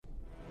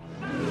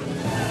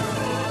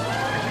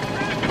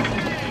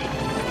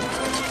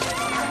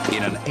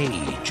in an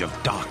age of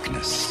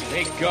darkness.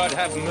 May God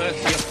have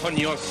mercy upon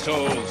your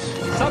souls.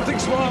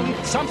 Something's wrong.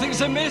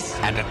 Something's amiss.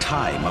 And a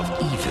time of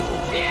evil.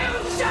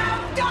 You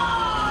shall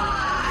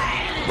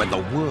die! When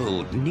the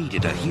world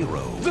needed a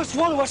hero. They'll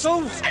swallow us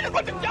all. I don't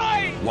want to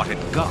die! What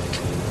it got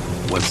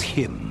was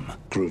him.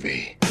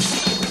 Groovy.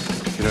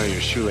 You know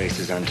your shoelace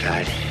is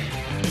untied.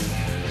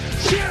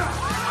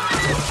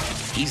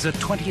 He's a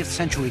 20th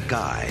century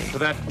guy. For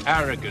that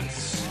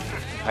arrogance,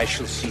 I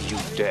shall see you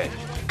dead.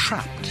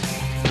 Trapped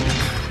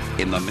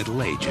in the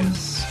Middle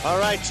Ages. All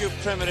right, you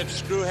primitive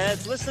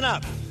screwheads, listen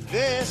up.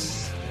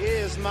 This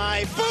is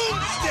my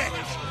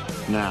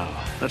boomstick! Now,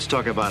 let's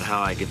talk about how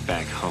I get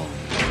back home.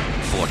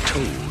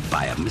 Foretold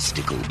by a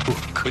mystical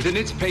book. Within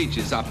its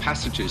pages are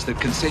passages that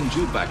can send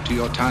you back to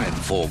your time.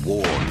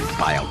 Forewarned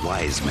by a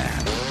wise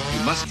man.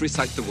 You must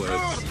recite the words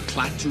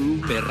Klaatu,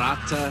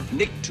 Berata,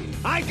 Nikto.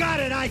 I got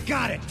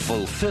it!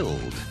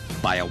 Fulfilled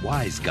by a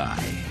wise guy.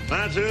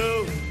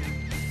 Klaatu,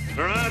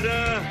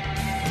 Berata.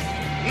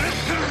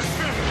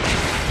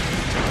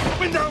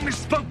 When thou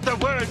misspoke the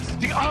words,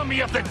 the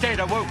army of the dead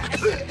awoke.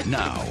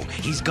 Now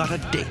he's got a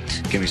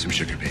date. Give me some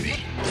sugar, baby.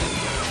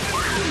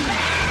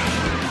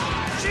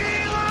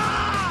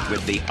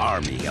 With the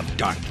army of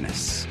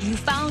darkness. You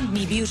found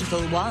me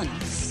beautiful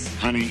once.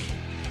 Honey,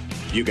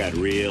 you got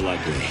real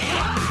ugly.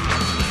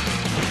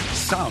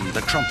 Sound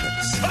the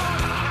trumpets.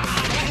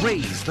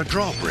 Raise the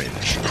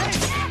drawbridge.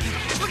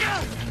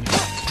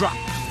 Drop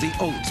the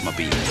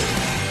Oldsmobile.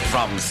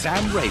 From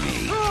Sam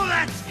Raimi. Oh,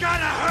 that's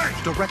gonna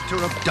hurt! Director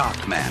of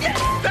Darkman.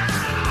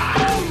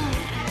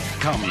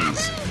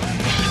 Comes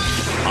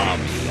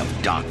Army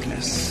of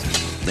Darkness.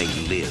 They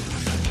live.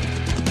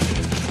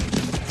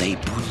 They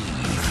breathe.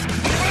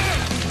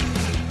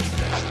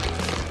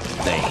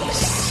 They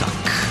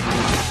suck.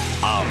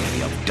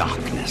 Army of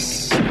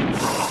Darkness.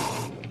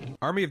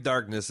 Army of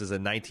Darkness is a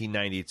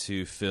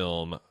 1992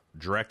 film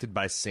directed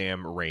by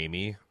Sam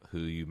Raimi,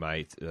 who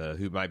might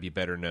be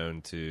better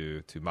known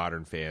to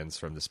modern fans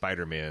from the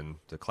Spider-Man,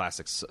 the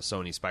classic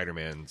Sony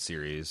Spider-Man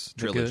series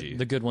trilogy,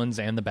 the good ones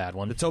and the bad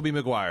ones, the Tobey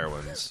Maguire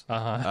ones.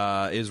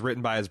 Is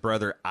written by his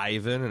brother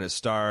Ivan, and it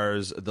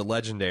stars the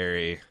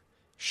legendary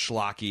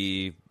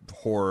schlocky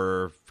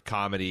horror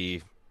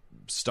comedy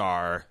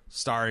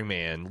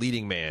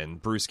leading man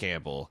Bruce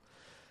Campbell.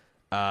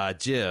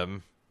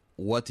 Jim,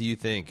 what do you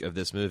think of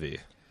this movie?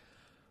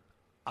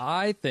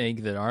 I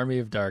think that Army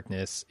of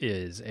Darkness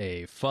is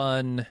a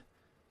fun,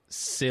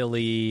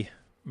 silly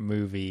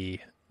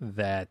movie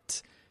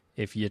that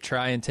if you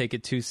try and take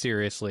it too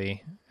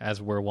seriously,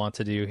 as we're wont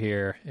to do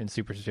here in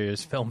Super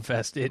Serious Film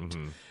Fest, it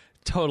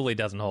totally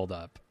doesn't hold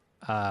up.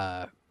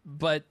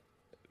 But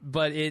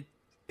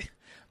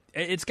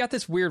it's got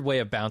this weird way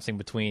of bouncing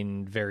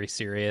between very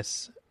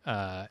serious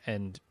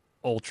and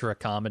ultra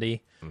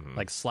comedy,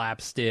 like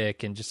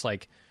slapstick and just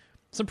like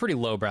some pretty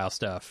lowbrow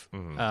stuff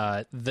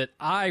that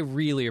I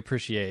really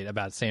appreciate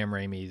about Sam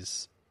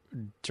Raimi's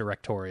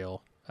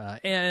directorial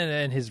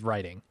and his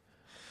writing.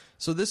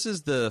 So this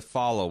is the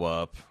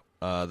follow-up,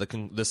 the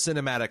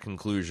cinematic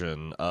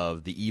conclusion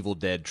of the Evil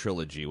Dead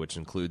trilogy, which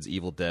includes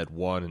Evil Dead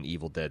 1 and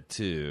Evil Dead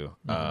 2,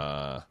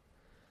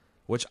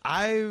 which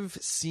I've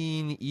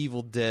seen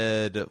Evil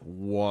Dead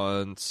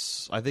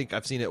once. I think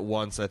I've seen it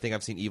once. I think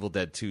I've seen Evil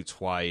Dead 2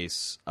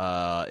 twice.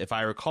 If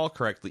I recall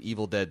correctly,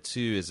 Evil Dead 2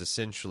 is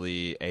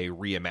essentially a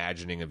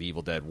reimagining of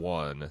Evil Dead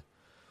 1.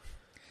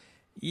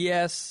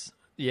 Yes,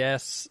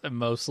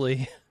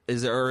 mostly.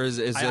 Is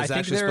this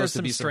actually supposed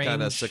to be some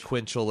kind of strange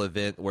sequential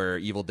event where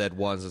Evil Dead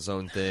 1 is its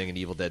own thing and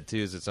Evil Dead 2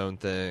 is its own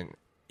thing?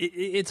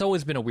 It's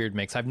always been a weird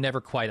mix. I've never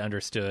quite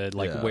understood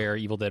where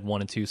Evil Dead 1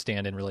 and 2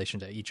 stand in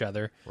relation to each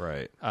other.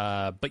 Right.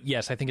 But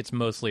yes, I think it's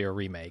mostly a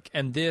remake.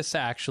 And this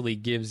actually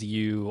gives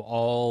you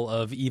all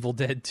of Evil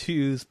Dead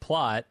 2's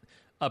plot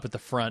up at the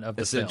front of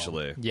the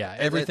Essentially. film. Yeah,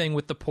 everything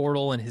with the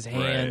portal and his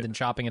hand Right. and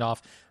chopping it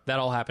off, that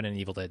all happened in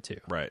Evil Dead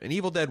 2. Right. And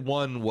Evil Dead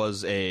 1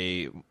 was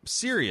a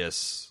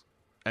serious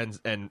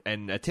and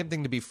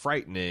attempting to be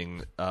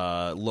frightening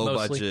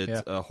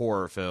low-budget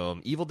horror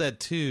film. Evil Dead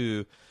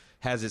 2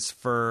 has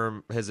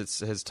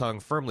its tongue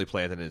firmly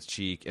planted in its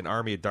cheek, and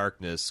Army of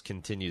Darkness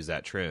continues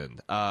that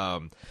trend. I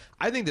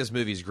think this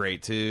movie's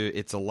great too.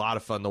 It's a lot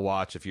of fun to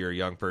watch if you're a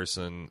young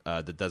person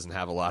that doesn't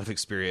have a lot of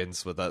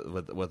experience with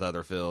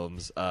other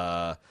films.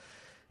 I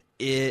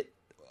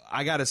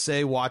gotta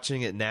say,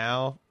 watching it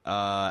now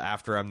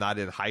after I'm not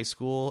in high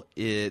school,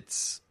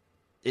 it's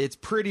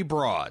pretty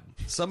broad.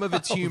 Some of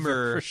its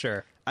humor, for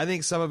sure. I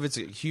think some of its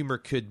humor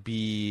could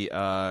be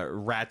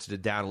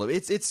ratcheted down a little.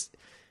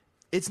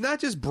 It's not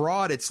just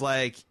broad, it's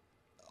like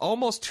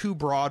almost too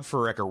broad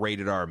for like a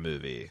rated R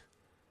movie.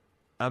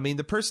 I mean,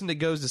 the person that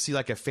goes to see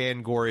like a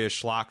Fangoria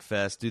schlock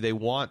fest, do they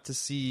want to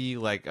see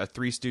like a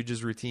Three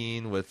Stooges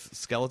routine with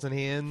skeleton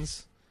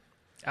hands?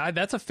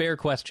 That's a fair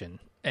question.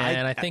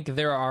 And I think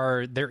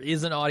there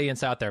is an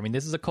audience out there. I mean,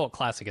 this is a cult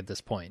classic at this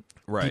point.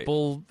 Right.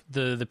 People,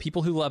 the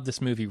people who love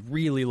this movie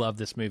really love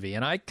this movie,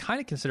 and I kind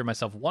of consider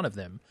myself one of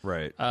them.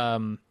 Right.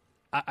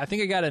 I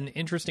think I got an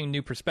interesting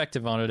new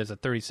perspective on it as a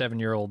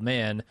 37-year-old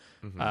man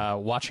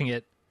watching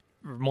it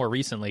more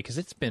recently, because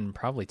it's been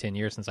probably 10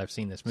 years since I've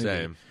seen this movie.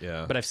 Same,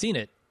 yeah. But I've seen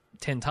it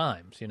 10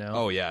 times, you know?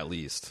 Oh, yeah, at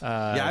least.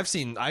 Yeah, I've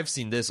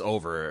seen this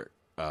over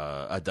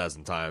a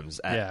dozen times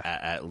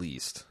at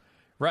least.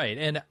 Right,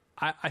 and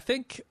I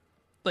think,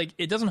 like,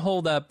 it doesn't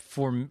hold up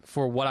for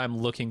what I'm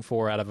looking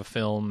for out of a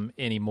film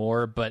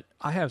anymore, but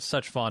I have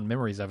such fond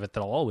memories of it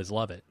that I'll always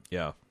love it.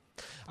 Yeah.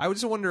 I would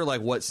just wonder,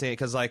 like, what Sam...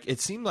 Because, like,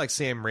 it seemed like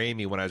Sam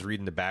Raimi, when I was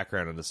reading the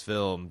background of this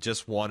film,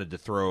 just wanted to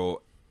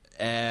throw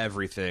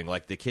everything,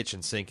 like the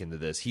kitchen sink, into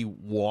this. He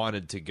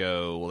wanted to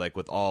go, like,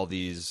 with all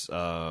these...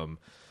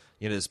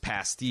 his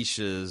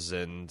pastiches,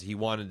 and he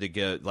wanted to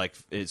get, like,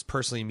 it's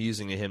personally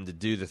amusing to him to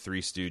do the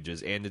Three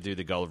Stooges and to do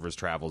the Gulliver's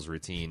Travels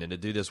routine and to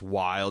do this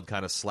wild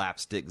kind of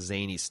slapstick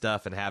zany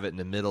stuff and have it in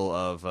the middle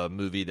of a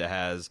movie that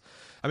has,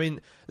 I mean,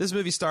 this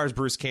movie stars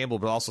Bruce Campbell,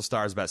 but also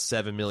stars about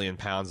 7 million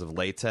pounds of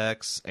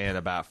latex and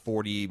about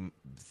 40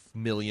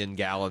 million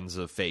gallons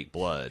of fake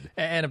blood.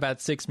 And about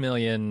 6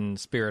 million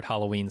Spirit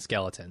Halloween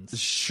skeletons.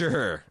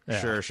 Sure.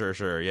 Yeah.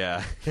 Sure.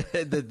 Yeah.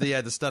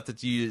 the stuff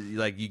that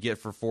you get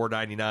for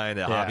 $4.99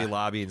 at Hobby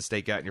Lobby and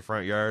stake out in your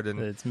front yard. And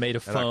it's made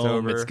of foam.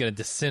 October. It's going to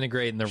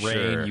disintegrate in the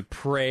rain. You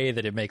pray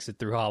that it makes it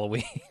through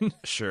Halloween.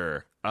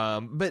 Sure.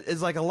 But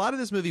it's like a lot of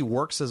this movie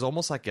works as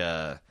almost like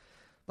a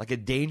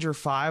Danger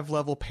 5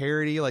 level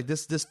parody. Like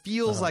this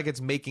feels like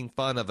it's making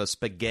fun of a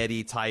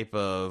spaghetti type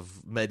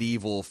of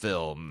medieval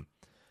film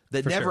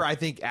that never, I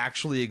think,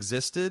 actually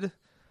existed.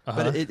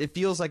 But it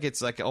feels like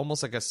it's like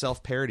almost like a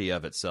self-parody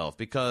of itself,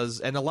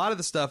 and a lot of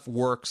the stuff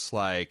works,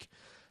 like,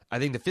 I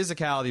think the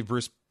physicality of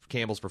Bruce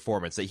Campbell's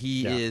performance, that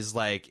he is,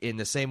 like, in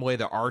the same way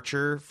the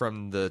Archer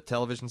from the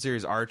television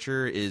series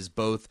Archer is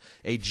both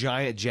a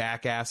giant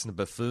jackass and a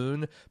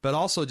buffoon, but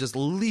also just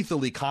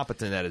lethally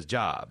competent at his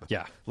job.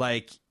 Yeah.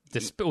 Like...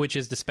 which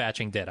is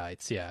dispatching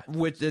deadites, yeah.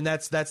 And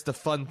that's the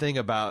fun thing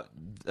about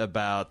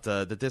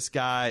that this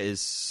guy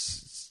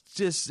is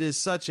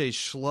such a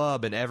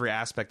schlub in every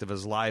aspect of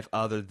his life,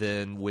 other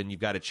than when you've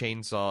got a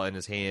chainsaw in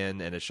his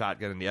hand and a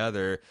shotgun in the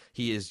other.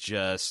 He is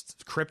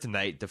just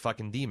kryptonite to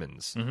fucking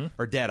demons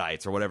or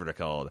deadites or whatever they're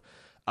called.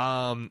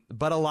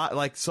 But a lot,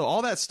 like, so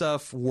all that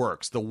stuff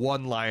works. The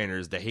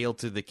one-liners, the hail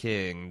to the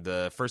king,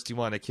 the first you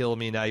want to kill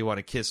me, now you want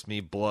to kiss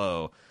me,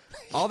 blow.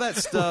 All that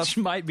stuff, which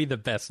might be the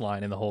best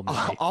line in the whole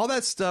movie. All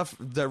that stuff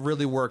that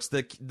really works.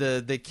 The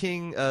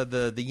king,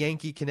 the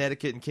Yankee,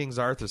 Connecticut, and King's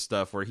Arthur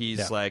stuff, where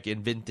he's like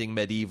inventing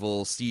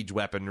medieval siege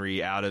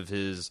weaponry out of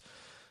his,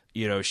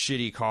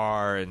 shitty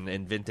car and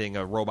inventing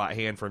a robot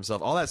hand for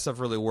himself. All that stuff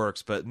really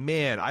works. But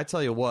man, I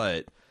tell you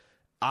what,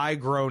 I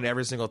groan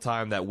every single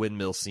time that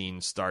windmill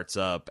scene starts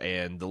up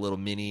and the little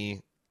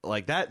mini.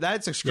 Like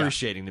that's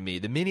excruciating to me.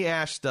 The Mini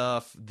Ash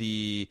stuff,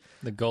 the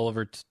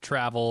Gulliver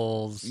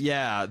Travels,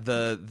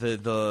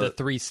 the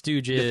Three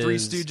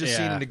Stooges,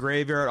 scene in the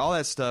graveyard, all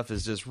that stuff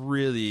is just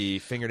really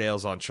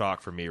fingernails on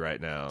chalk for me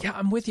right now. Yeah,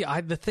 I'm with you.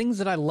 The things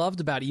that I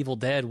loved about Evil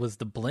Dead was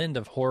the blend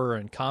of horror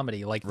and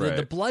comedy, like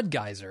the blood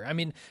geyser. I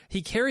mean,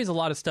 he carries a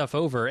lot of stuff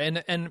over,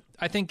 and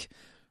I think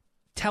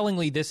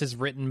tellingly this is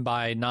written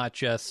by not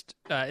just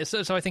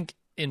so I think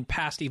in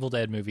past Evil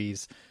Dead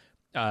movies.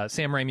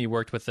 Sam Raimi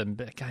worked with a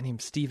guy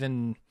named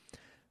Steven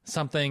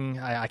something.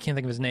 I can't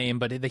think of his name,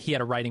 but he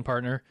had a writing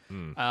partner.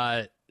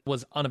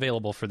 Was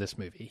unavailable for this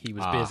movie. He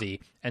was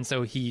busy, and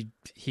so he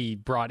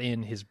brought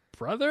in his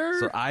brother.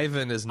 So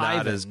Ivan is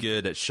not as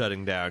good at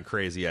shutting down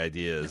crazy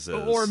ideas.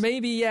 Or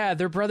maybe,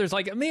 their brothers.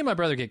 Like, me and my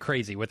brother get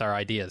crazy with our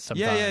ideas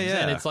sometimes.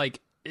 Yeah. And it's like,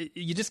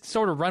 you just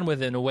sort of run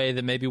with it in a way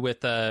that maybe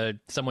with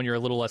someone you're a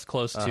little less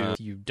close to,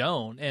 you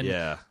don't.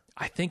 And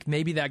I think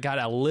maybe that got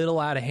a little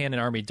out of hand in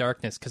Army of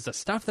Darkness, because the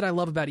stuff that I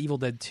love about Evil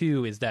Dead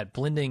 2 is that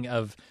blending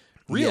of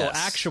real,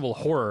 actual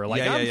horror.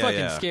 Like, I'm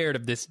fucking scared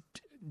of this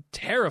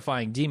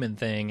terrifying demon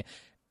thing,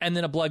 and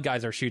then a blood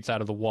geyser shoots out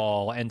of the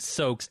wall and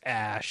soaks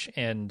Ash,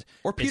 and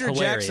or Peter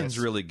Jackson's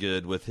really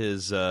good with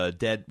his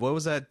Dead. What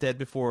was that? Dead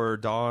Before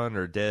Dawn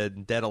or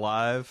Dead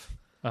Alive?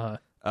 Brain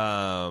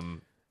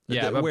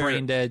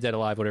Dead, Dead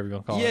Alive, whatever you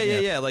want to call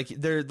it. Yeah. Like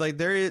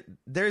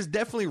there's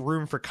definitely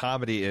room for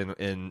comedy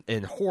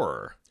in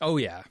horror. Oh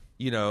yeah.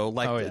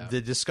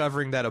 The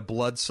discovering that a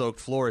blood-soaked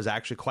floor is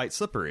actually quite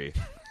slippery.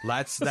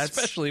 That's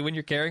especially when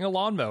you're carrying a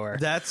lawnmower.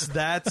 That's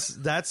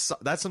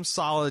some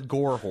solid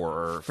gore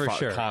horror for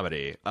sure.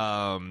 Comedy.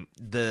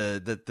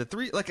 The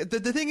three, like,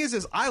 the thing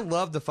is I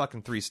love the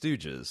fucking Three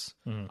Stooges.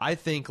 I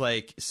think,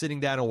 like, sitting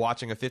down and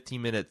watching a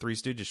 15-minute Three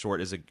Stooges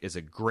short is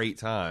a great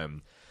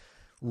time.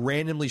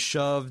 Randomly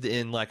shoved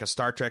in, like, a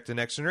Star Trek The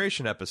Next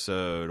Generation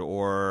episode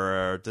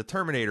or the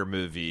Terminator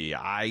movie,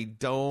 I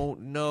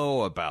don't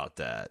know about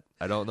that.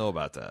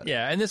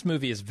 Yeah, and this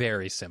movie is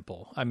very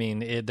simple. I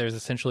mean, there's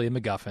essentially a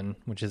MacGuffin,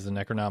 which is the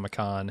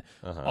Necronomicon.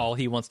 All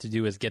he wants to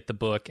do is get the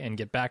book and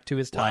get back to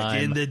his time.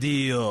 Like in the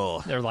deal.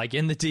 They're like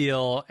in the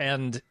deal,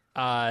 and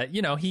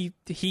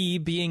he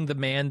being the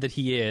man that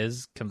he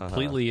is,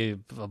 completely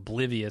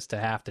oblivious to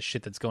half the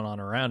shit that's going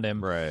on around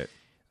him. Right.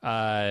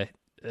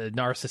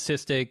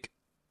 Narcissistic,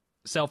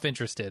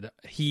 self-interested.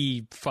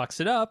 He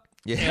fucks it up.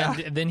 Yeah.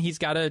 And then he's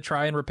got to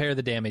try and repair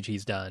the damage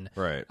he's done.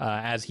 Right.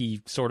 As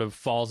he sort of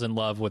falls in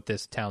love with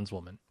this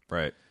townswoman.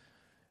 Right.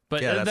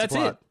 But Yeah, that's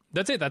it.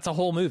 That's it. That's a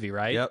whole movie,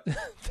 right? Yep.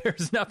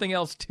 There's nothing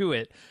else to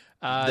it.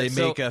 They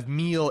make a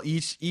meal.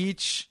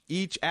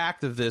 Each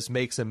act of this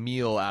makes a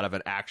meal out of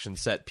an action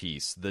set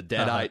piece. The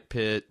Deadite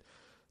pit,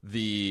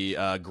 the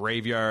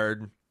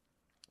graveyard.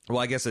 Well,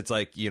 I guess it's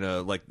like,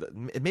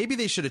 maybe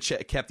they should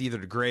have kept either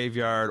the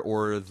graveyard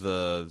or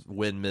the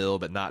windmill,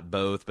 but not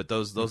both. But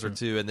those are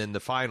two, and then the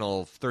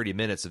final 30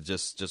 minutes of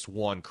just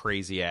one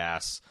crazy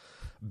ass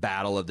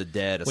Battle of the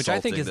Dead, which I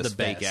think is this the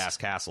best fake ass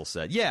castle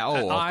set. Yeah,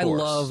 I of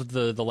course. love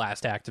the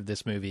last act of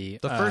this movie.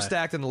 The first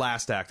act and the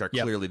last act are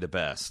clearly the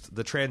best.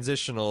 The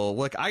transitional,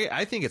 look,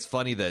 I think it's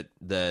funny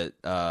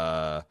that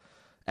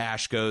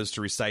Ash goes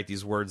to recite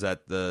these words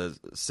at the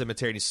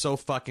cemetery, and he's so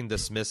fucking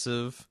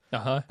dismissive.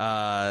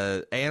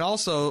 And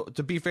also,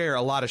 to be fair,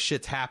 a lot of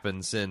shit's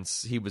happened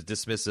since he was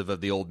dismissive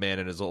of the old man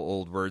and his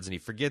old words, and he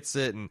forgets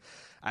it. And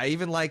I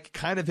even like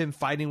kind of him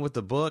fighting with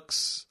the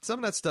books. Some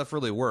of that stuff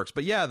really works.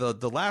 But yeah,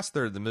 the last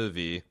third of the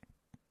movie,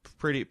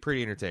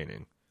 pretty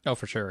entertaining. Oh,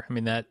 for sure. I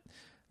mean, that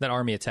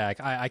army attack,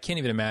 I can't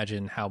even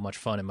imagine how much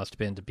fun it must have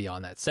been to be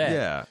on that set.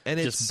 Yeah, and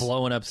just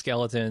blowing up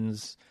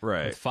skeletons,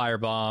 with fire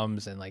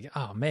bombs, and like,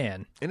 oh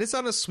man. And it's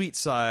on the sweet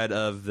side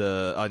of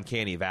the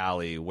Uncanny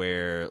Valley,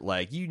 where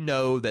like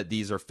that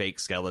these are fake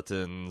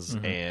skeletons,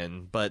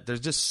 but there's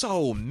just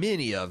so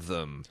many of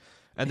them.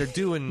 And they're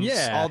doing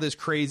all these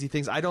crazy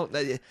things.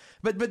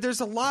 But there's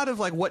a lot of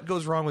like what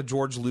goes wrong with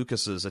George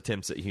Lucas's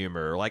attempts at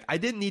humor. Like, I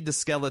didn't need the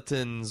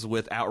skeletons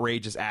with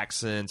outrageous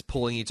accents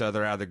pulling each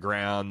other out of the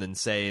ground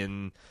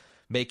and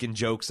making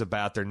jokes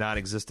about their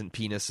non-existent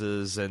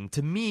penises. And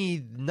to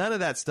me, none of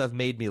that stuff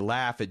made me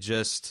laugh. It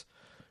just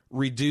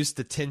reduced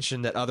the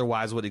tension that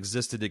otherwise would have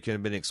existed. It could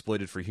have been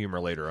exploited for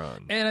humor later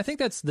on. And I think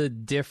that's the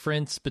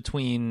difference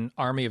between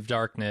Army of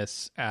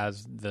Darkness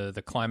as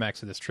the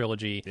climax of this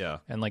trilogy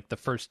and like the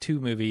first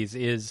two movies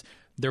is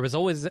there was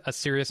always a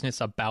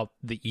seriousness about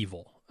the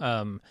evil.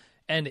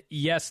 And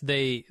yes,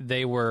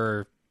 they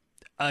were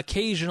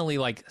occasionally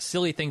like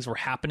silly things were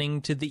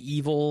happening to the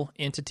evil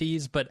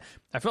entities, but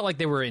I felt like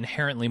they were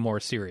inherently more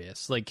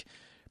serious. Like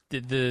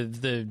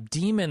the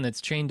demon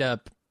that's chained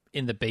up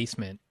in the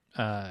basement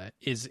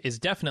is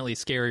definitely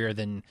scarier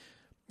than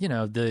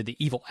the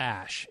evil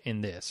Ash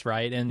in this,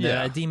 right? And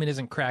that demon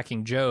isn't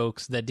cracking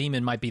jokes. That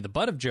demon might be the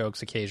butt of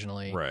jokes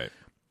occasionally, right?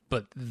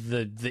 But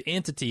the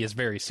entity is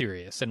very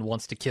serious and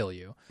wants to kill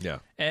you. Yeah,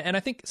 and I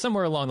think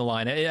somewhere along the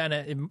line,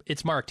 and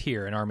it's marked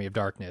here in Army of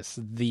Darkness,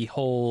 the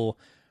whole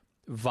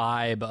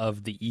vibe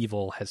of the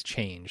evil has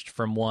changed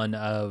from one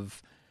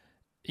of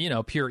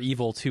pure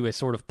evil to a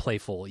sort of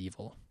playful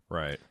evil,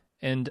 right?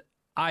 And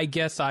I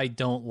guess I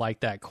don't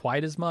like that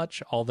quite as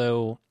much,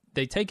 although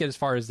they take it as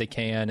far as they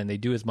can and they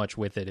do as much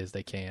with it as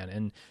they can,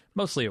 and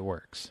mostly it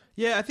works.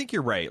 Yeah, I think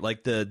you're right.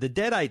 Like the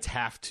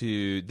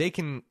Deadites they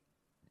can,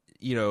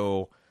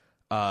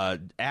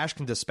 Ash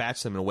can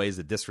dispatch them in ways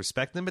that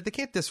disrespect them, but they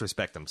can't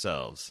disrespect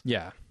themselves.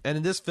 Yeah. And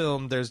in this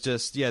film, there's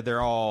just,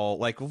 they're all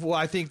like, well,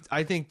 I think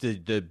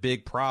the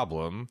big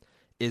problem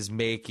is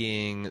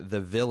making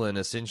the villain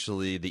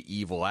essentially the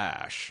evil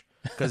Ash.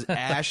 Because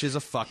Ash is a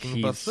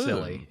fucking buffoon.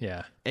 Silly,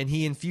 yeah. And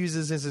he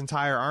infuses his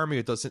entire army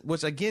with those,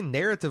 which again,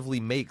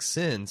 narratively makes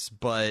sense,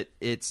 but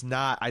it's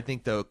not, I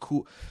think,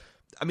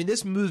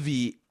 this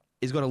movie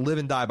is going to live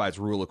and die by its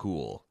rule of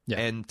cool. Yeah.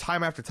 And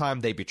time after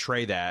time, they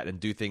betray that and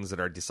do things that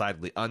are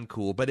decidedly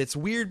uncool. But it's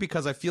weird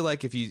because I feel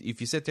like if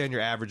you sit down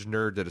your average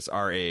nerd that is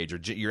our age,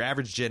 or your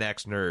average Gen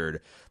X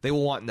nerd, they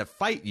will want to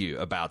fight you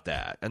about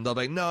that. And they'll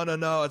be like,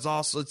 no,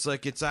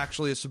 it's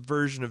actually a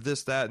subversion of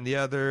this, that, and the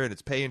other, and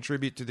it's paying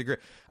tribute to the great.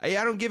 I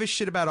don't give a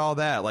shit about all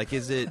that. Like,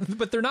 is it?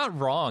 But they're not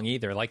wrong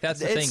either. Like, that's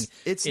the thing.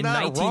 It's in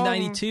not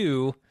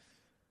 1992. Wrong.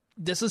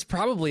 This is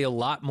probably a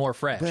lot more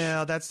fresh.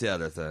 Well, that's the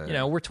other thing.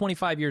 We're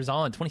 27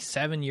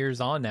 years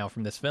on now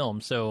from this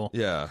film, so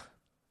yeah.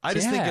 I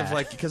just think of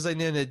because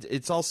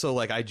it's also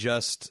like I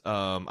just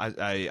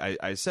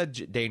I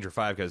said Danger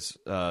 5 because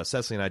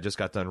Cecily and I just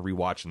got done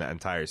rewatching that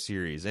entire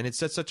series, and it's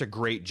just such a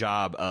great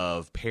job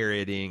of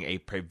parodying a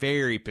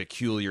very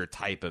peculiar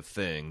type of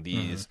thing.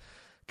 These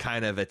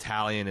kind of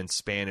Italian and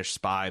Spanish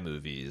spy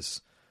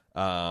movies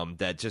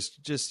that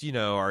just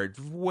are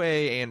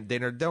way, and they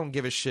don't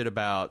give a shit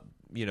about.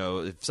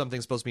 If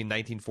something's supposed to be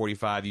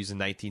 1945 using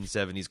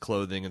 1970s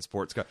clothing and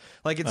sports car,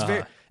 like it's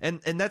very, and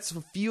that's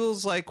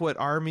feels like what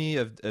Army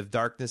of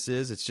Darkness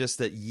is. It's just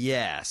that,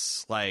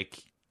 yes,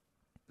 like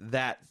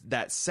that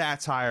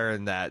satire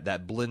and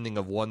that blending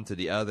of one to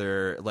the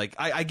other. Like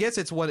I guess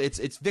it's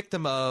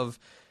victim of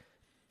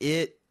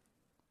it.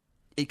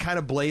 It kind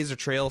of blazed a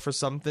trail for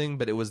something,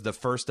 but it was the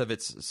first of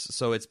its,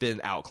 so it's been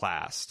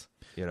outclassed.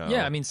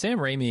 Yeah, I mean, Sam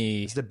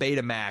Raimi... It's the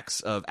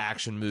Betamax of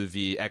action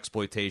movie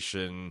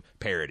exploitation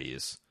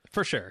parodies.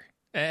 For sure.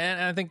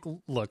 And I think,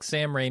 look,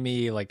 Sam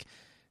Raimi, like,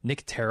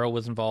 Nicotero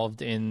was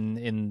involved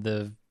in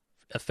the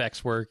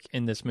effects work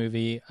in this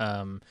movie.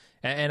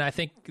 And I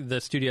think the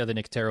studio that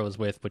Nicotero was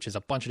with, which is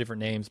a bunch of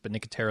different names, but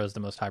Nicotero is the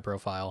most high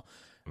profile,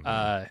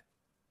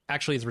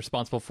 actually is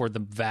responsible for the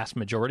vast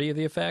majority of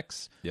the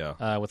effects.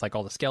 Yeah. With, like,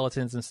 all the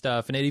skeletons and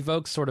stuff. And it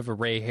evokes sort of a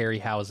Ray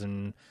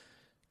Harryhausen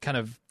kind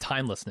of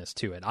timelessness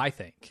to it, I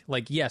think.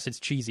 Like, yes, it's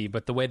cheesy,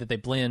 but the way that they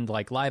blend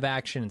like live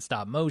action and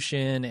stop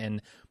motion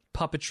and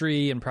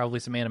puppetry and probably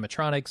some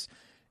animatronics,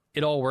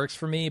 it all works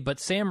for me. But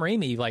Sam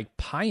Raimi like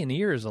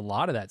pioneers a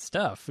lot of that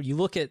stuff. You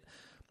look at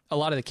a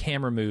lot of the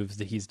camera moves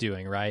that he's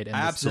doing, right? And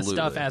the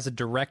stuff as a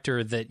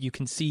director that you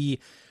can see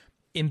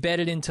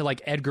embedded into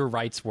like Edgar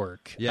Wright's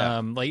work.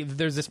 Yeah. Like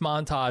there's this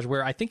montage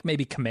where I think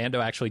maybe Commando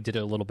actually did it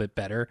a little bit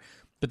better,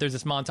 but there's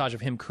this montage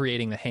of him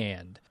creating the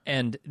hand,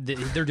 and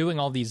they're doing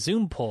all these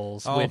zoom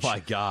pulls. Oh which, my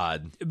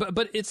god!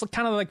 But it's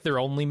kind of like their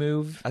only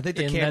move. I think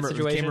the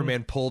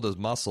cameraman pulled his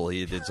muscle.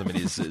 He did some of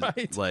these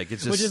right. like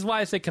it's just, which is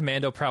why I say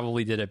Commando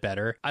probably did it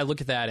better. I look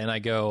at that and I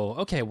go,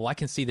 okay, well I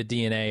can see the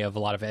DNA of a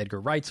lot of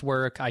Edgar Wright's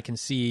work. I can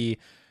see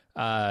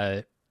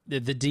the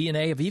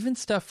DNA of even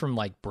stuff from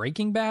like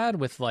Breaking Bad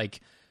with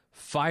like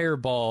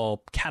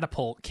fireball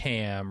catapult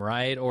cam,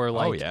 right? Or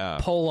like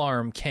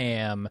polearm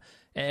cam.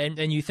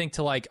 And you think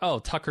to like, oh,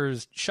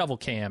 Tucker's shovel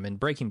cam in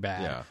Breaking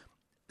Bad. Yeah.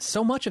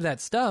 So much of that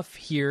stuff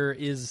here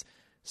is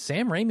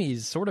Sam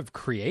Raimi's sort of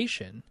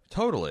creation.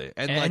 Totally.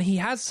 And he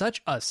has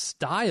such a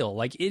style.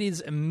 Like, it is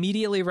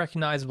immediately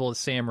recognizable as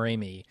Sam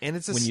Raimi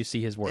when you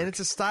see his work. And it's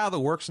a style that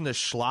works in the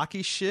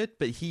schlocky shit,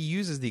 but he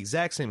uses the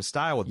exact same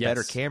style with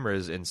better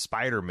cameras in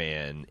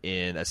Spider-Man,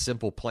 in A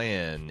Simple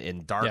Plan,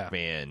 in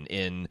Darkman,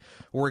 in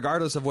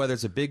regardless of whether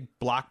it's a big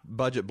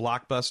budget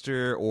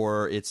blockbuster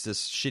or it's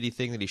this shitty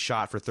thing that he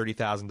shot for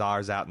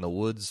 $30,000 out in the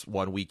woods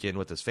one weekend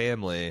with his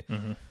family.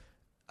 Mm-hmm.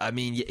 I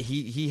mean,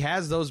 he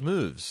has those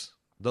moves.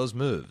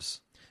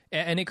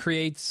 And it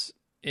creates,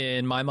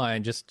 in my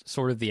mind, just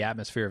sort of the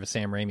atmosphere of a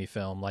Sam Raimi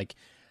film. Like,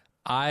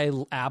 I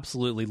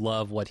absolutely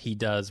love what he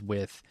does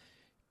with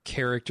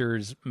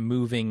characters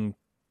moving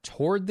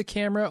toward the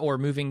camera or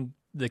moving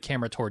the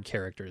camera toward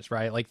characters,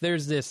 right? Like,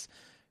 there's this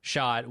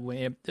shot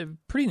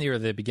pretty near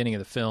the beginning of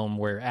the film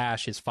where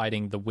Ash is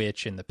fighting the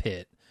witch in the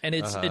pit. And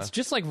it's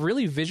just, like,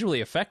 really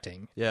visually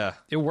affecting. Yeah.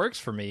 It works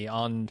for me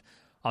on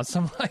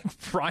some, like,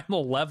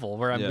 primal level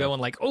where I'm going,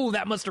 like, oh,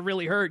 that must have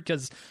really hurt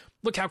because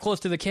look how close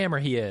to the camera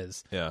he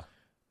is. Yeah.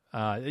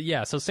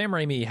 So Sam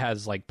Raimi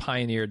has like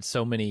pioneered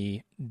so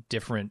many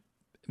different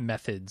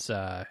methods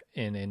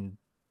in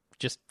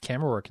just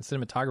camera work and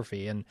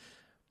cinematography, and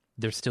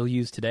they're still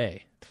used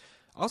today.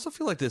 I also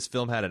feel like this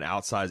film had an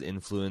outsized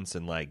influence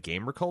in like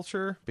gamer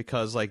culture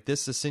because like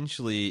this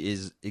essentially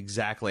is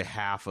exactly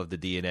half of the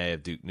DNA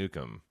of Duke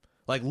Nukem.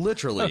 Like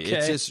literally,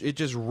 it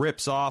just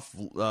rips off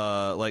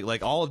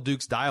like all of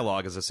Duke's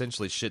dialogue is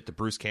essentially shit that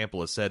Bruce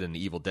Campbell has said in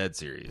the Evil Dead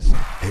series.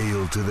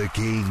 Hail to the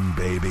king,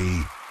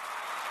 baby.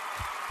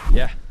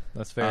 Yeah,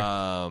 that's fair.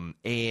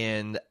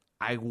 And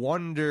I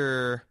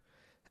wonder,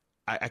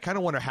 I kind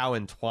of wonder how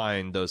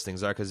entwined those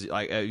things are because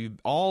like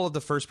all of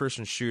the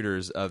first-person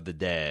shooters of the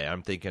day,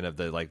 I'm thinking of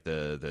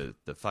the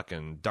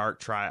fucking Dark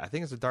Triad. I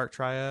think it's a Dark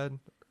Triad.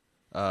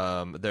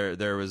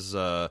 There was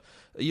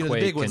Quake, the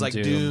big ones like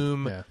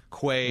Doom,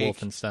 Quake,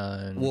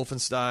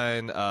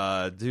 Wolfenstein,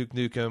 Duke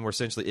Nukem were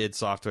essentially id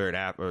Software and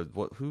App. Or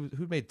who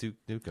made Duke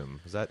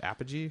Nukem? Was that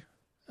Apogee?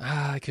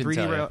 I couldn't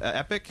tell you.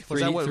 Epic?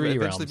 Was that what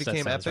eventually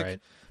became Epic?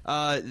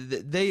 Right.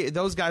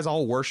 Those guys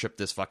all worship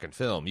this fucking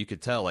film. You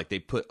could tell, like they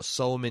put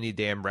so many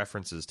damn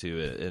references to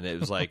it, and it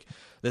was like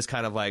this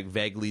kind of like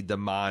vaguely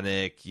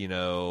demonic,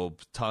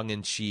 tongue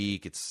in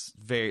cheek. It's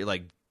very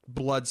like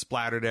blood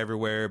splattered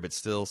everywhere, but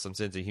still some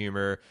sense of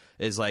humor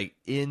is like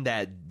in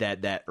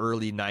that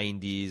early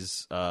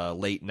 90s,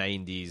 late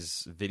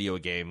 90s video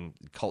game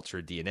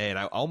culture DNA. And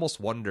I almost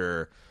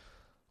wonder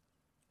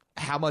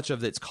how much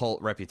of its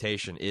cult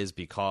reputation is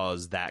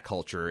because that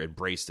culture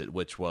embraced it,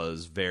 which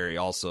was very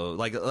also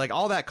like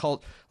all that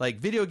cult, like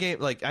video game,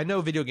 like I know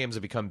video games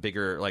have become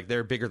bigger, like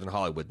they're bigger than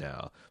Hollywood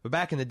now, but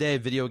back in the day,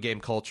 video game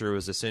culture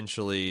was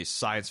essentially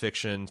science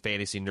fiction,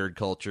 fantasy nerd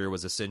culture,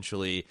 was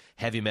essentially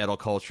heavy metal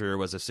culture,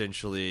 was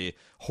essentially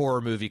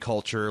horror movie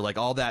culture, like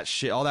all that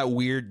shit, all that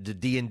weird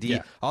D&D,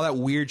 all that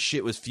weird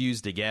shit was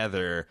fused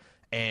together.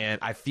 And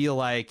I feel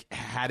like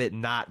had it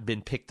not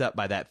been picked up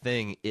by that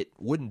thing, it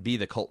wouldn't be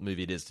the cult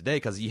movie it is today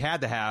because you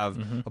had to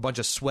have a bunch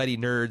of sweaty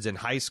nerds in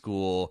high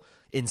school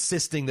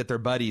insisting that their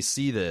buddies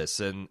see this.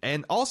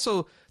 And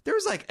also,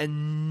 there's like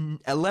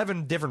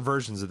 11 different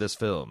versions of this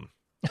film.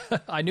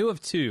 I knew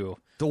of two.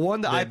 The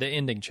one that the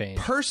ending change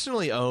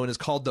personally own is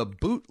called the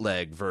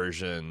bootleg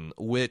version,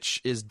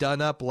 which is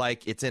done up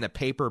like it's in a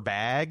paper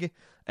bag.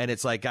 And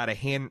it's like got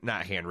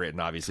not handwritten,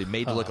 obviously,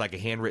 made to look like a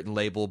handwritten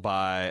label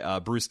by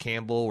Bruce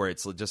Campbell, where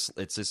it's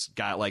just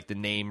got like the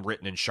name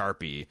written in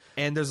Sharpie.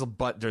 And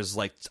there's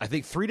like I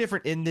think 3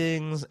 different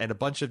endings and a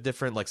bunch of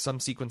different like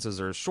some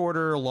sequences are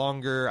shorter,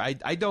 longer. I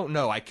don't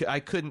know. I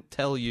couldn't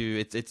tell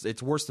you.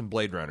 It's worse than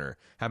Blade Runner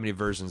how many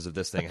versions of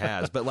this thing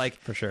has. But like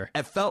for sure,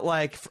 it felt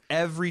like for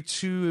every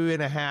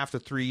 2.5 to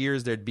 3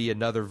 years there'd be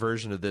another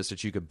version of this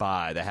that you could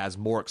buy that has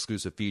more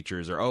exclusive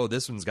features, or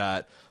this one's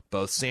got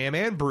both Sam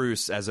and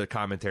Bruce as a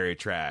commentary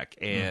track.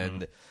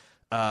 And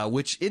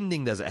which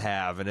ending does it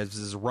have? And it's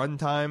this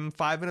runtime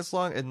 5 minutes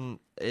long, and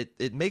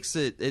it makes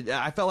it.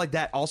 I felt like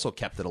that also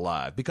kept it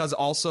alive because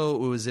also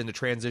it was in the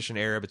transition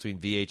era between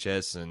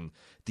VHS and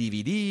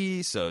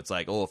DVD. So it's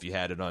like, oh, if you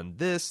had it on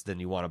this, then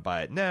you want to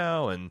buy it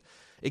now, and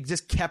it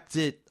just kept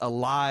it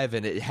alive.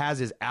 And it has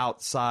his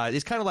outside.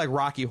 It's kind of like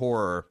Rocky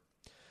Horror.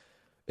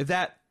 If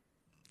that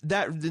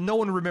no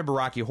one would remember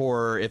Rocky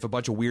Horror if a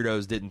bunch of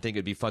weirdos didn't think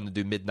it'd be fun to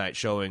do midnight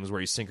showings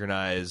where he's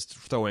synchronized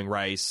throwing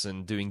rice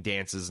and doing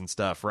dances and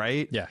stuff,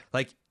 right? Yeah.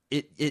 Like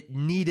it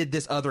needed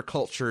this other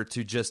culture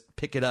to just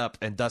pick it up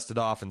and dust it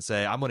off and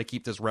say, I'm going to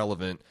keep this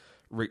relevant,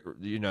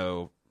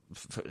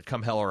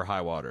 come hell or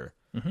high water.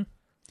 Mm-hmm.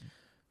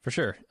 For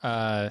sure.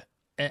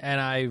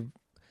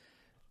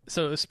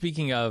 So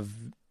speaking of,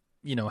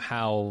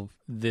 how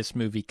this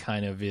movie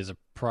kind of is a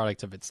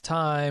product of its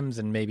times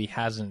and maybe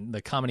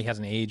the comedy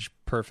hasn't aged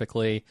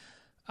perfectly.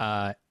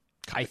 I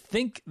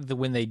think that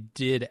when they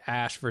did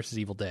Ash versus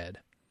Evil Dead,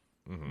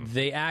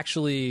 they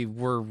actually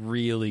were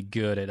really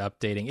good at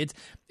updating.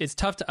 It's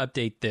tough to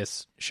update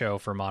this show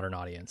for a modern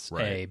audience,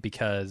 right?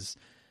 Because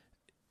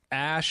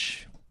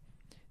Ash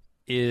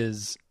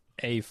is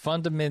a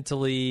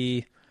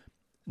fundamentally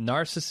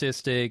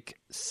narcissistic,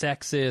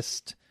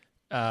 sexist,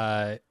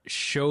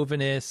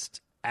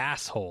 chauvinist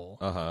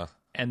asshole.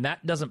 And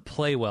that doesn't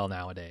play well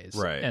nowadays.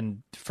 Right.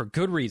 And for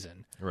good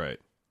reason. Right.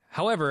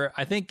 However,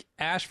 I think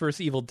Ash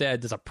vs. Evil Dead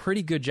does a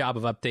pretty good job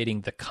of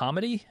updating the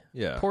comedy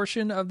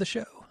portion of the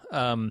show.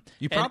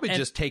 You probably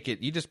just take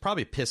it. You just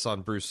probably piss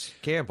on Bruce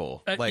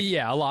Campbell.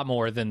 A lot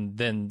more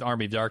than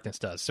Army of Darkness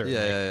does, certainly.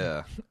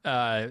 Yeah.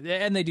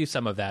 And they do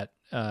some of that.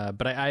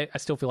 But I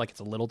still feel like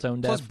it's a little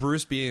tone deaf. Plus,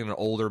 Bruce being an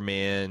older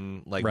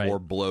man, more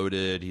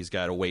bloated, he's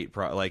got a weight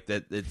like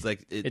that. It's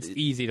like it's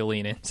easy to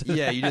lean into.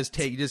 Yeah, you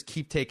just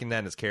keep taking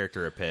that as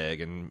character a peg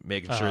and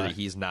making sure that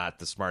he's not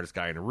the smartest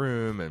guy in the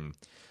room.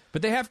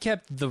 But they have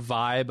kept the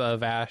vibe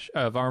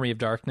of Army of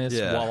Darkness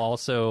while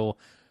also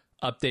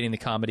updating the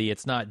comedy.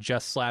 It's not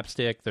just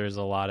slapstick. There's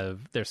still a lot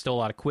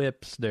of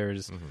quips.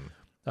 There's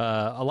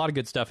a lot of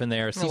good stuff in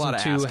there. Season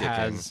 2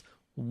 has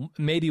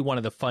maybe one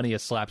of the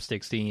funniest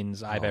slapstick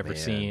scenes I've ever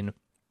seen.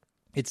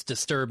 It's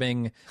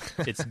disturbing,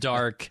 it's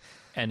dark,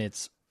 and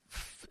it's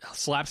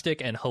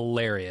slapstick and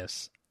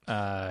hilarious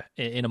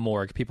in a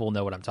morgue. People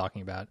know what I'm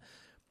talking about.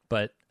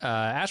 But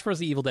Ash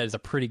vs. Evil Dead is a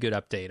pretty good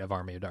update of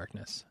Army of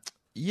Darkness.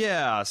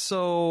 Yeah,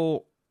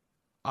 so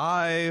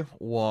I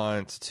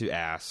want to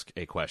ask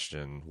a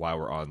question while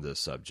we're on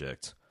this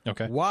subject.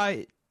 Okay.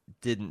 Why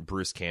didn't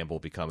Bruce Campbell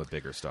become a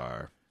bigger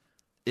star?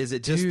 Is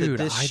it just Dude,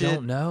 that this shit? I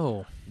don't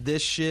know.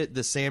 This shit,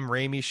 the Sam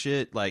Raimi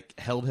shit,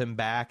 held him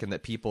back, and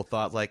that people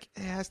thought,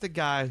 that's the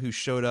guy who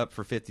showed up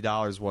for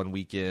 $50 one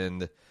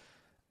weekend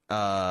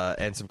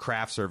and some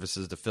craft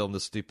services to film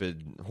this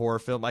stupid horror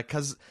film.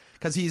 Because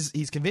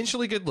he's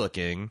conventionally good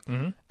looking.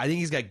 Mm-hmm. I think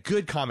he's got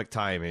good comic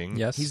timing.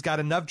 Yes. He's got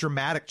enough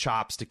dramatic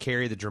chops to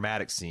carry the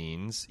dramatic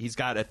scenes. He's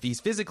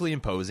physically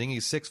imposing.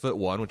 He's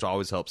 6'1", which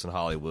always helps in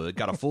Hollywood.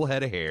 Got a full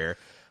head of hair.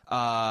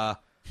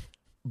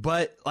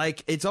 But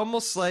it's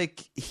almost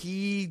like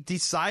he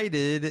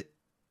decided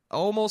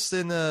almost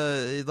in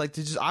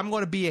I'm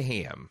going to be a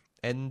ham,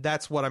 and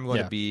that's what I'm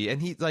going to be.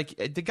 And he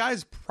the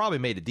guy's probably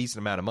made a decent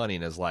amount of money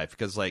in his life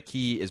because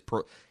he is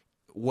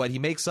what he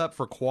makes up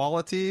for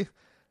quality,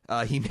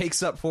 he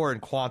makes up for in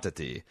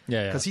quantity.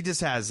 Yeah. Because he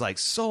just has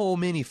so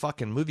many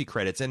fucking movie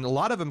credits, and a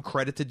lot of them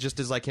credited just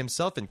as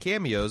himself in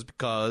cameos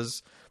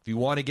because. If you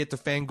want to get the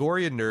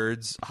Fangoria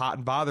nerds hot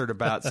and bothered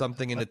about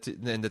something in the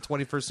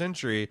 21st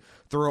century,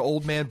 throw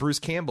old man Bruce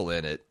Campbell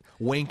in it,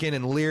 winking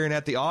and leering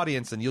at the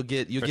audience, and you'll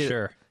get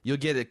a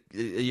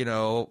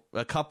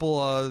couple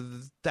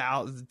of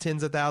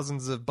tens of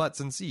thousands of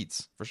butts and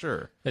seats for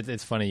sure.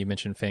 It's funny you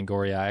mentioned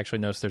Fangoria. I actually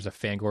noticed there's a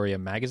Fangoria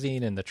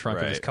magazine in the trunk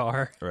of his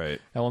car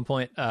at one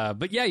point.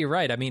 But yeah, you're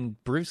right. I mean,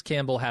 Bruce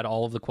Campbell had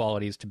all of the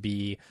qualities to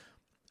be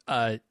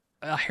a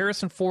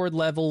Harrison Ford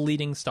level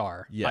leading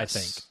star. Yes. I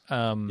think.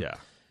 Yeah.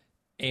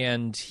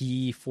 And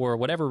he, for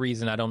whatever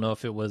reason, I don't know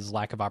if it was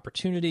lack of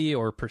opportunity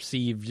or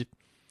perceived,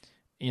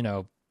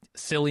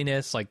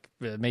 silliness,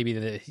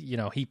 maybe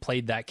he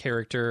played that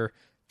character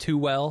too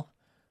well.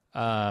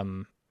 I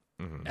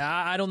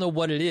don't know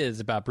what it is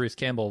about Bruce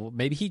Campbell.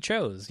 Maybe he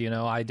chose,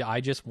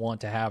 I just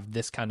want to have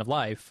this kind of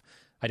life.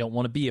 I don't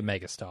want to be a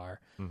megastar.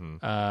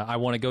 I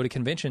want to go to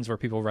conventions where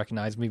people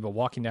recognize me, but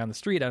walking down the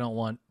street, I don't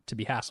want to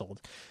be hassled.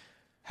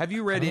 Have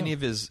you read any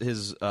of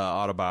his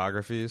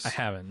autobiographies? I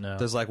haven't, no.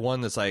 There's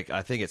one that's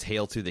I think it's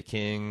Hail to the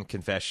King,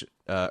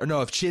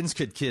 If Chins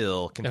Could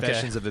Kill,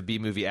 Confessions of a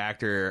B-Movie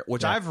Actor,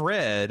 which I've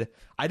read.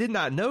 I did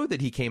not know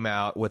that he came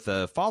out with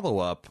a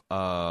follow-up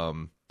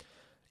when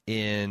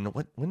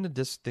did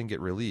this thing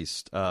get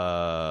released?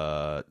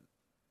 Or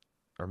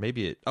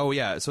maybe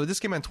so this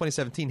came out in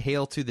 2017,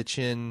 Hail to the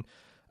Chin,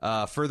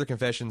 Further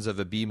Confessions of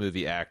a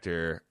B-Movie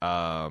Actor.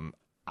 I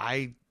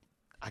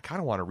kind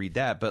of want to read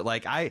that, but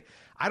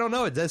I don't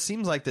know. It does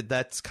seem like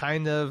that's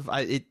kind of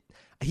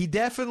he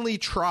definitely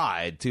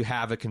tried to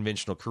have a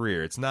conventional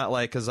career. It's not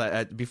because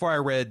before I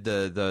read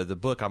the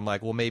book, I'm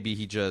like, well, maybe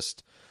he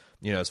just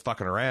is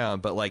fucking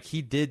around. But like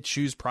he did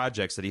choose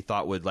projects that he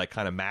thought would like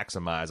kind of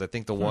maximize. I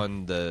think the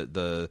one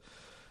the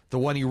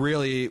one he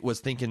really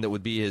was thinking that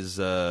would be his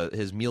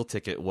meal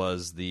ticket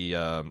was the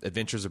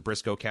Adventures of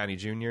Briscoe County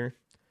Jr.,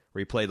 where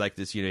he played like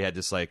this. He had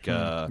this like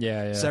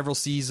several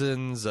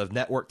seasons of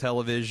network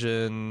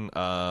television.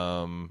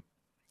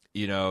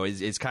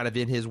 It's kind of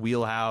in his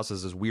wheelhouse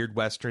as his weird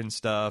Western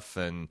stuff,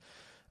 and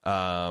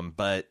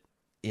but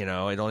it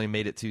only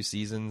made it 2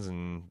 seasons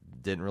and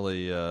didn't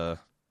really.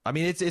 I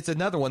mean, it's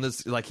another one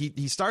that's like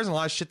he stars in a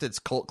lot of shit that's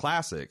cult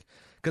classic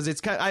because it's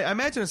kind. I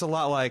imagine it's a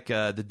lot like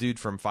the dude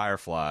from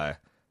Firefly.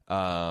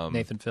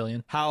 Nathan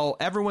Fillion. How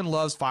everyone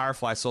loves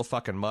Firefly so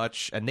fucking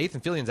much, and Nathan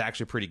Fillion's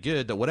actually pretty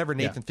good, that whatever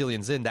Nathan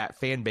Fillion's in, that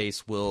fan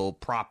base will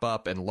prop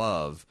up and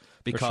love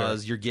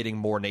because you're getting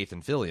more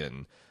Nathan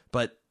Fillion.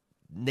 But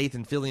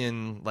Nathan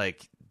Fillion,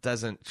 like,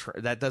 doesn't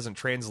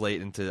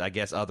translate into, I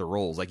guess, other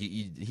roles. Like,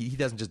 he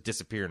doesn't just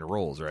disappear into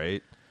roles,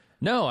 right?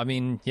 No, I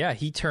mean, yeah,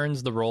 he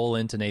turns the role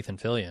into Nathan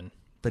Fillion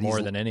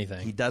more than anything.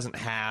 He doesn't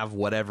have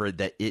whatever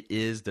that it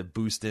is to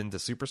boost into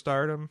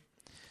superstardom.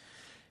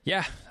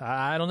 Yeah,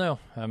 I don't know.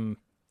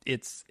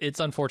 It's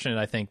unfortunate,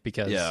 I think,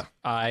 because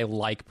I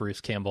like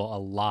Bruce Campbell a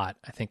lot.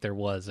 I think there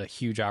was a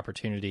huge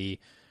opportunity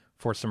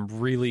for some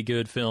really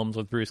good films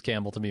with Bruce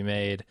Campbell to be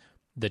made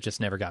that just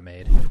never got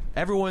made.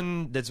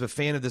 Everyone that's a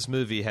fan of this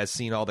movie has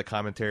seen all the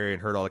commentary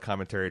and heard all the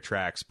commentary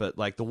tracks, but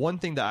like the one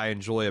thing that I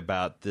enjoy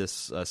about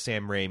this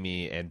Sam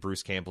Raimi and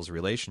Bruce Campbell's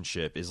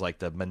relationship is like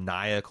the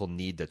maniacal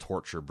need to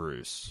torture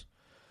Bruce.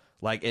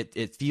 Like,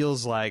 it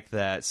feels like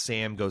that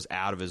Sam goes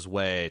out of his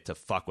way to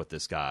fuck with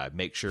this guy,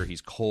 make sure he's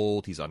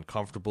cold, he's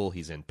uncomfortable,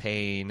 he's in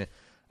pain.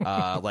 There's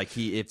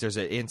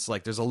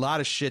a lot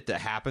of shit that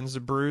happens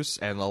to Bruce,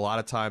 and a lot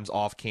of times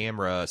off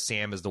camera,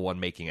 Sam is the one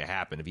making it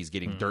happen. If he's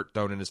getting dirt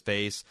thrown in his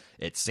face,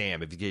 it's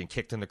Sam. If he's getting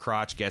kicked in the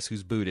crotch, guess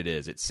whose boot it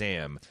is? It's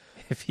Sam.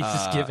 If he's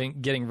just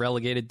getting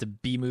relegated to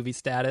B-movie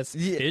status,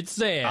 it's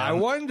Sam. I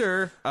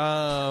wonder...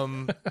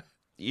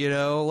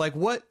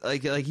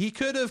 like he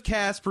could have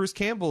cast Bruce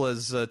Campbell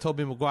as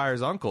Tobey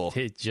Maguire's uncle.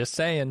 Just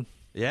saying.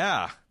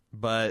 Yeah,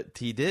 but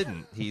he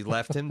didn't. He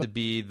left him to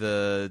be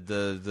the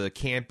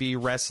campy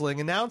wrestling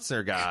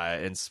announcer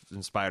guy in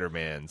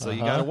Spider-Man. So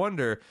you gotta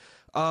wonder.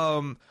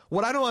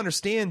 What I don't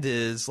understand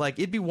is, like,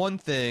 it'd be one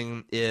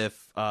thing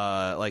if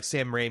like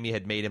Sam Raimi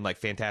had made him like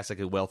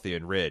fantastically wealthy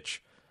and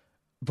rich.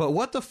 But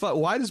what the fuck?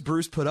 Why does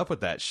Bruce put up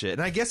with that shit?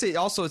 And I guess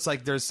it's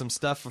like there's some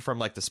stuff from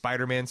like the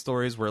Spider-Man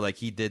stories where like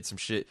he did some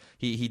shit.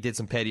 He did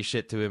some petty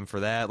shit to him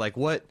for that. Like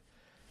what?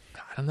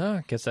 I don't know.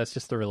 I guess that's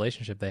just the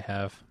relationship they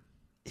have.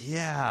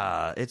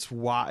 Yeah, it's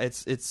wild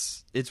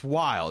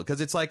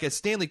because it's like a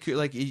Stanley,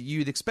 like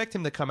you'd expect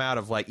him to come out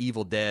of like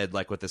Evil Dead,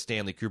 like with the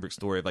Stanley Kubrick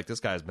story of like this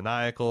guy's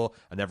maniacal.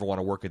 I never want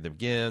to work with him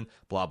again.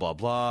 Blah blah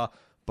blah.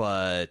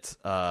 But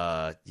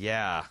I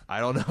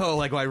don't know.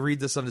 Like when I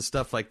read some of the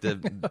stuff like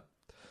the.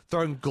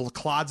 Throwing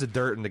clods of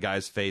dirt in the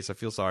guy's face. I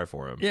feel sorry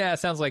for him. Yeah, it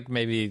sounds like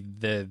maybe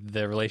the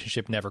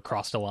relationship never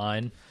crossed a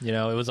line.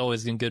 It was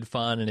always in good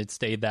fun, and it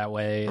stayed that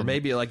way. Or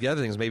maybe, like, the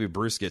other thing is maybe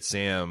Bruce gets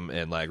Sam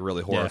in, like,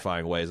 really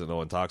horrifying ways that no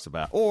one talks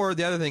about. Or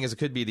the other thing is it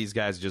could be these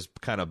guys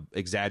just kind of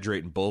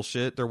exaggerate and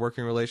bullshit their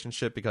working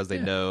relationship because they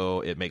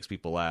know it makes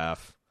people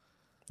laugh.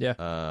 Yeah.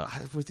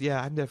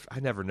 I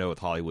never know with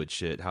Hollywood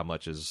shit how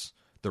much is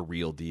the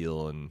real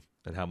deal and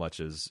how much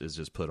is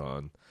just put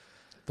on.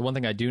 The one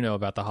thing I do know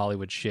about the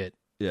Hollywood shit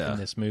in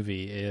this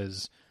movie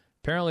is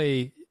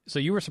apparently, so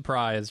you were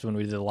surprised when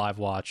we did a live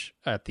watch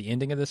at the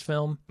ending of this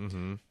film.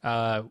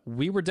 Mm-hmm.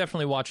 We were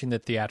definitely watching the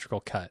theatrical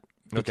cut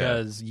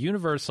because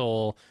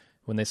Universal,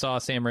 when they saw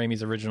Sam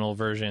Raimi's original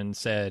version,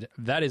 said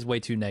that is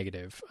way too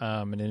negative.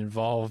 And it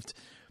involved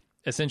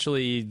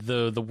essentially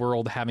the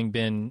world having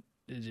been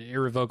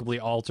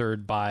irrevocably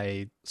altered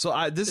by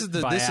this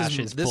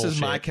is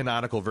my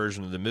canonical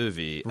version of the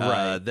movie,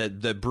 right?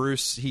 That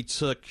Bruce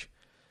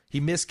he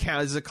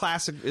miscounted. Is a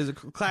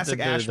classic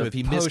Ash move.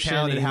 He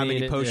miscounted how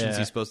many potions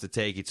he's supposed to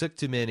take. He took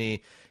too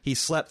many. He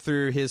slept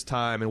through his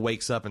time and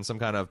wakes up in some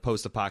kind of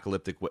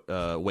post-apocalyptic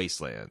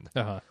wasteland,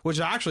 which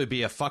would actually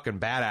be a fucking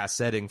badass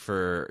setting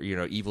for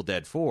Evil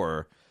Dead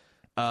 4.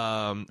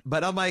 But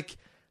I'm like,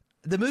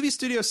 the movie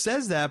studio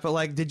says that, but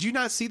like, did you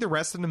not see the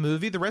rest of the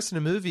movie? The rest of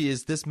the movie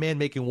is this man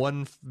making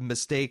one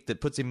mistake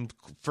that puts him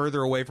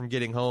further away from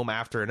getting home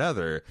after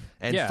another,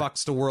 and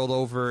fucks the world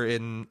over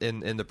in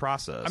the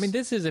process. I mean,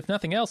 this is, if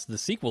nothing else, the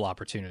sequel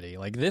opportunity.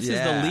 Like, this is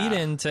the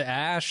lead-in to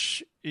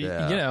Ash,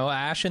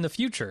 Ash in the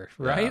future,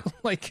 right? Yeah.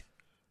 Like,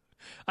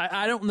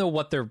 I don't know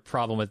what their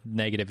problem with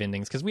negative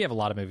endings, because we have a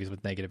lot of movies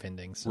with negative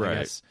endings, right? I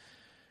guess.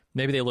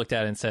 Maybe they looked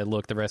at it and said,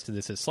 look, the rest of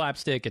this is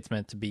slapstick. It's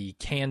meant to be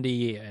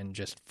candy and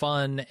just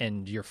fun,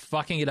 and you're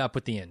fucking it up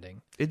with the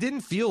ending. It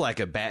didn't feel like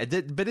but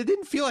it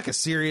didn't feel like a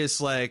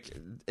serious, like,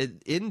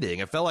 ending.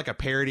 It felt like a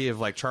parody of,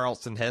 like,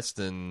 Charlton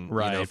Heston,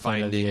 right,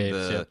 finding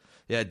the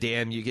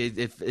damn you.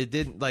 If it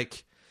didn't,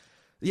 like...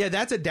 Yeah,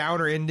 that's a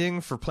downer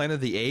ending for Planet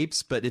of the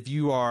Apes, but if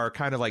you are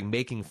kind of, like,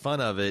 making fun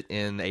of it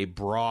in a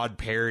broad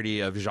parody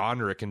of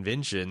genre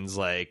conventions,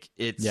 like,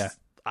 it's... Yeah.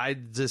 I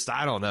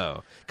don't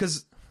know.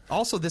 Because...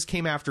 Also, this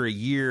came after a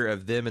year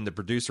of them and the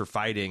producer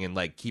fighting and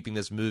like keeping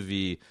this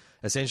movie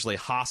essentially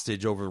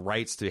hostage over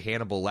rights to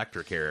Hannibal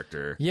Lecter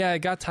character. Yeah, it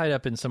got tied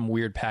up in some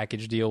weird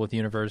package deal with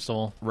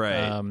Universal,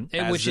 right?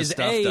 Which is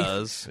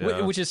does,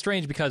 yeah. Which is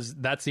strange because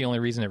that's the only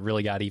reason it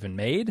really got even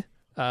made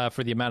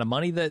for the amount of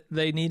money that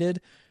they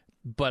needed.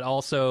 But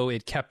also,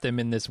 it kept them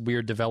in this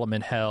weird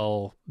development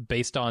hell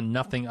based on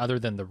nothing other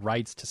than the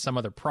rights to some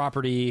other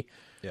property.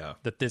 Yeah,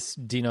 that this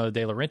Dino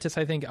De Laurentiis,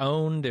 I think,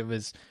 owned. It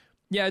was.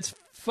 Yeah, it's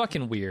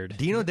fucking weird.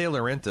 Dino De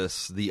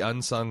Laurentiis, the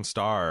unsung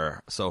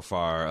star so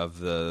far of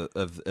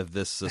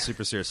this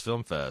Super Serious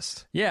Film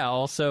Fest. Yeah,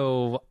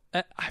 also,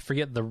 I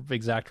forget the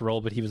exact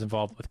role, but he was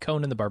involved with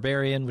Conan the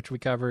Barbarian, which we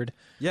covered.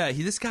 Yeah,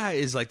 this guy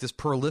is like this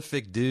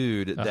prolific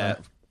dude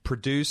that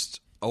produced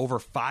over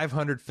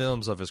 500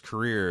 films of his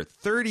career,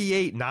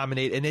 38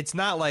 nominated, and it's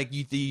not like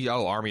you think,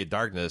 Army of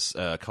Darkness,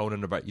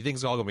 Conan, you think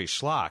it's all going to be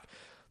schlock.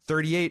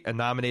 38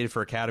 nominated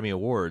for Academy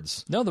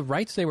Awards. No, the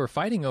rights they were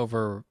fighting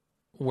over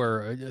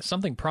were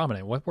something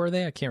prominent. What were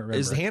they? I can't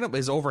remember.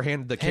 Is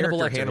overhand the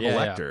character Hannibal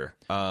Lecter.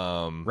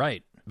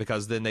 Right.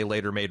 Because then they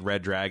later made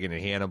Red Dragon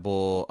and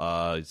Hannibal.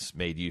 It's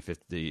made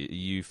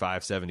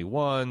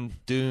U571,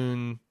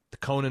 Dune, the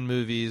Conan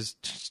movies,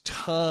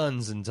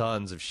 tons and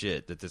tons of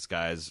shit that this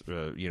guy's,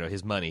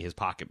 his money, his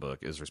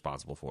pocketbook is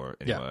responsible for.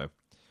 Anyway.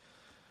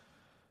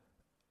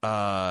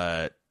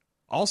 Yeah.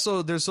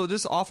 Also, there's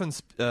this often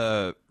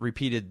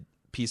repeated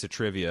piece of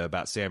trivia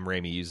about Sam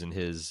Raimi using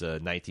his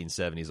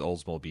 1970s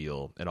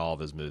Oldsmobile in all of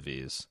his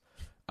movies.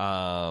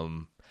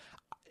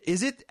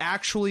 Is it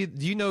actually,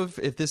 do you know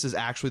if this is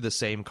actually the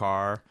same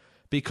car?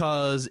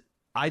 Because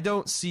I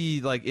don't see,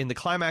 like, in the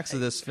climax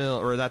of this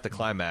film, or not the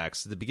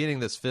climax, the beginning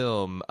of this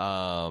film,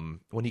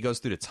 when he goes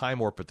through the time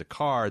warp with the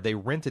car, they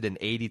rented an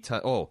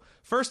 80-ton... Oh,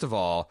 first of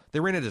all, they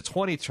rented a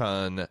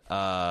 20-ton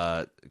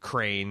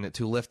crane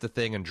to lift the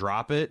thing and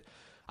drop it.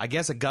 I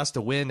guess a gust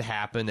of wind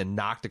happened and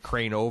knocked the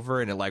crane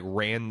over, and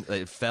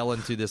it fell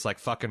into this like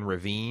fucking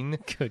ravine.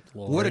 Good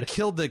Lord. Would have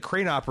killed the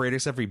crane operator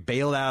except for he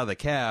bailed out of the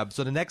cab.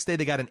 So the next day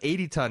they got an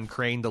 80-ton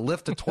crane to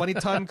lift a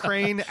 20-ton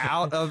crane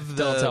out of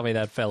the... Don't tell me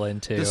that fell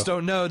into. The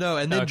stone. No.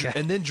 And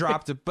then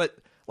dropped it. But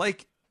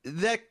like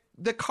that,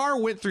 the car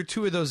went through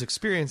two of those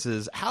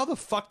experiences. How the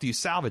fuck do you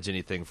salvage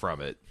anything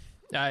from it?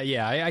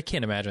 I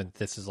can't imagine that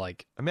this is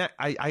like... I mean,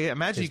 I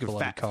imagine you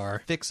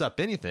could fix up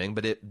anything,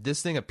 but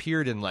this thing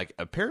appeared in like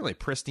apparently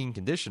pristine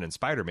condition in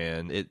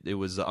Spider-Man. It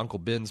was Uncle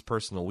Ben's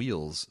personal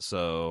wheels,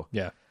 so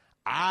yeah.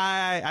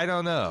 I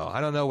don't know.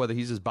 I don't know whether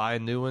he's just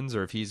buying new ones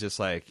or if he's just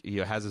like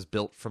has this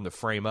built from the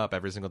frame up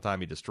every single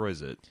time he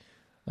destroys it.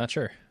 Not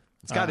sure.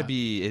 It's got to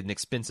be an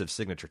expensive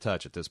signature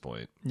touch at this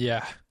point.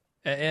 Yeah,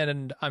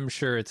 and I'm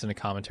sure it's in a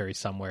commentary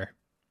somewhere.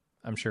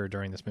 I'm sure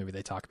during this movie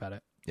they talk about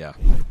it. Yeah.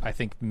 I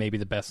think maybe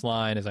the best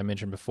line, as I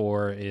mentioned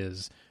before,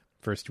 is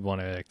first you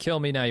want to kill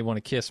me, now you want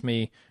to kiss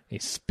me. He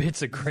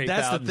spits a grape out.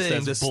 That's the thing,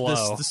 and says,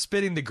 blow. The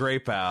spitting the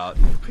grape out.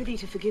 Prithee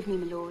to forgive me,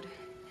 my lord.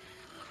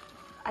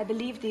 I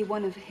believe thee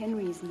one of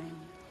Henry's men.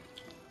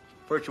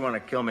 First you want to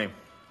kill me,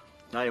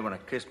 now you want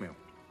to kiss me.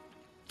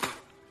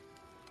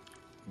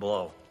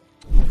 Blow.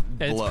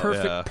 And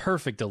it's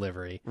perfect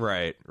delivery.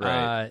 Right.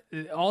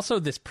 Also,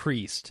 this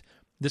priest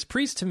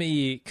to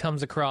me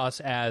comes across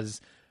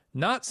as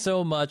not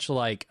so much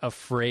like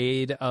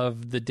afraid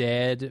of the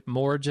dead,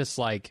 more just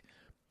like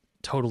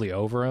totally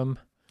over him.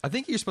 I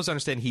think you're supposed to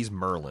understand he's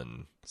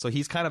Merlin. So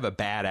he's kind of a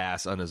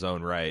badass on his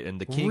own right, and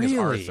the king is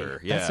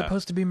Arthur. Yeah, that's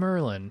supposed to be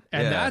Merlin,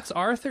 and that's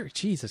Arthur.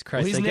 Jesus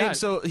Christ!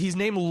 Well, he's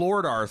named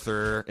Lord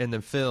Arthur in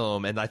the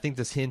film, and I think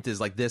this hint is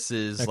like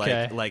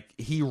like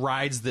he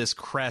rides this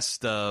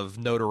crest of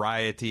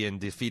notoriety and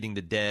defeating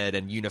the dead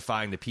and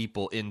unifying the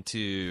people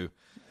into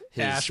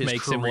his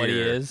makes career. Him what he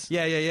is.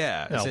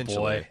 Yeah. Oh,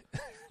 essentially,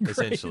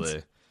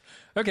 essentially.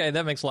 Okay,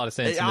 that makes a lot of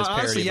sense in this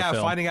parody honestly, of the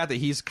film. Finding out that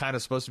he's kind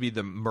of supposed to be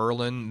the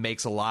Merlin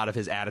makes a lot of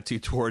his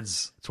attitude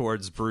towards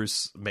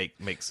Bruce make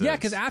sense. Yeah,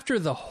 because after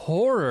the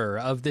horror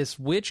of this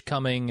witch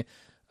coming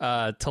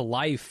to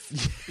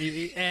life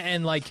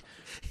and like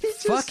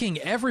fucking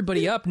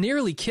everybody up,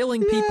 nearly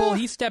killing people,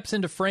 he steps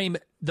into frame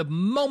the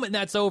moment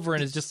that's over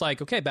and is just like,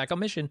 okay, back on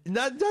mission.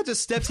 Not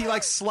just steps, he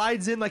like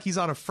slides in like he's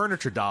on a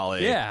furniture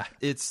dolly. Yeah.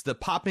 It's the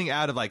popping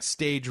out of like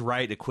stage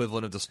right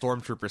equivalent of the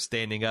stormtrooper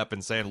standing up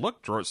and saying,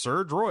 look,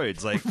 sir,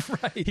 droids. Like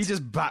right.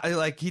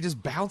 he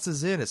just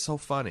bounces in. It's so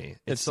funny.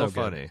 It's so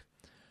funny.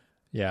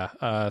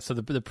 Yeah, so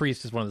the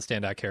priest is one of the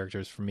standout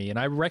characters for me, and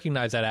I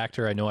recognize that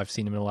actor. I know I've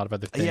seen him in a lot of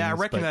other things. Yeah, I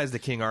recognize the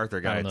King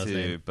Arthur guy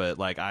too, but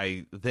like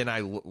I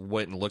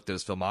went and looked at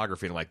his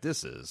filmography and I'm like,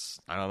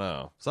 I don't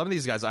know. Some of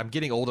these guys, I'm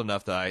getting old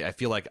enough that I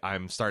feel like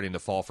I'm starting to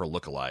fall for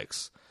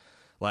lookalikes.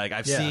 Like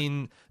I've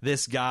seen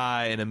this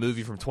guy in a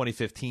movie from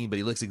 2015, but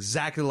he looks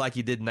exactly like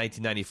he did in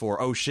 1994.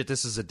 Oh shit,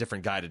 this is a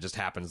different guy that just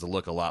happens to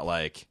look a lot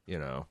like,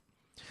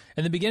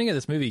 And the beginning of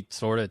this movie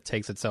sort of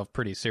takes itself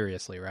pretty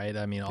seriously, right?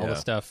 I mean, all the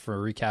stuff for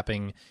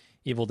recapping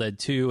Evil Dead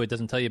 2, it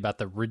doesn't tell you about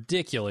the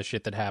ridiculous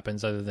shit that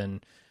happens other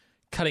than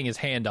cutting his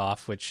hand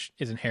off, which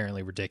is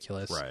inherently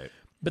ridiculous. Right.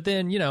 But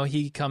then,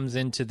 he comes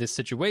into this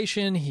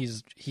situation.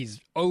 He's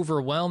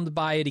overwhelmed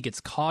by it. He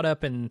gets caught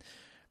up in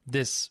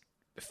this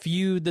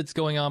feud that's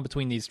going on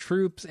between these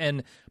troops.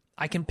 And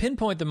I can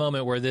pinpoint the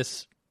moment where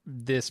this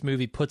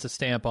movie puts a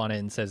stamp on it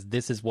and says,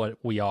 this is what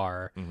we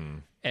are. Mm-hmm.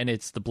 And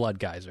it's the blood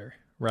geyser,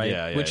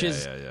 right? Which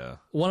is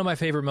one of my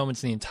favorite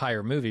moments in the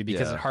entire movie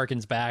because it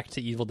harkens back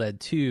to Evil Dead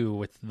 2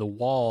 with the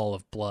wall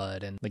of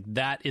blood. And like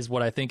that is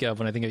what I think of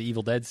when I think of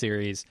Evil Dead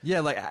series. Yeah,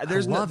 like I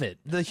love it.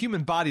 The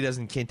human body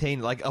doesn't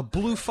contain, like a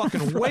blue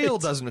fucking whale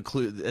doesn't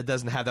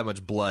have that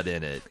much blood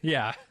in it.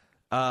 Yeah.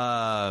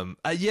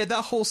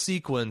 That whole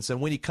sequence,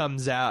 and when he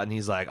comes out and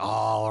he's like,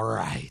 all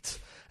right.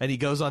 And he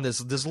goes on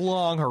this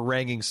long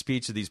haranguing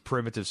speech of these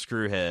primitive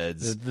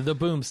screwheads. The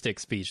boomstick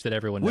speech that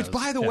everyone knows. Which,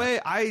 by the way,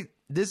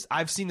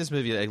 I've seen this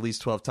movie at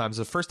least 12 times.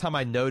 The first time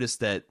I noticed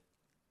that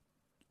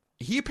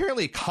he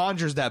apparently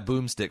conjures that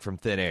boomstick from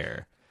thin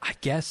air. I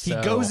guess so.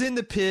 He goes in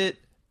the pit.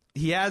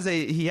 He has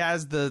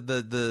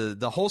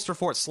the holster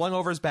for it slung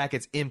over his back.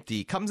 It's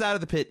empty. Comes out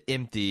of the pit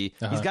empty.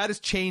 Uh-huh. He's got his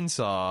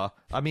chainsaw.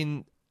 I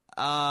mean...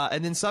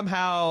 and then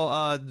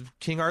somehow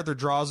King Arthur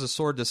draws a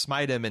sword to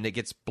smite him, and it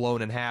gets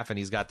blown in half, and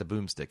he's got the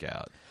boomstick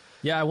out.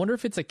 Yeah, I wonder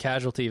if it's a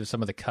casualty of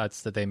some of the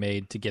cuts that they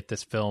made to get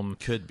this film.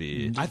 Could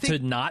be. I think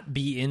to not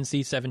be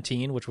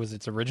NC-17, which was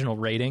its original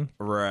rating.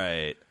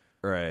 Right.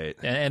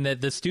 And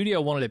the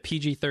studio wanted a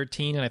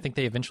PG-13, and I think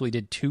they eventually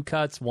did 2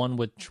 cuts, one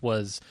which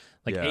was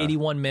like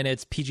 81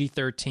 minutes,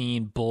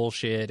 PG-13,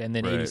 bullshit, and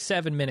then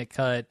 87-minute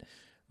cut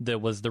that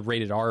was the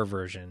rated R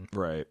version.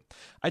 Right.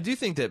 I do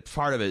think that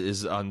part of it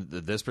is on the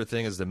Visper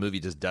thing is the movie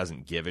just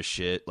doesn't give a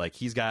shit. Like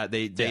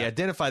they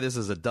identify this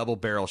as a double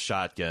barrel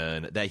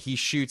shotgun that he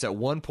shoots at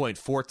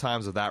 1.4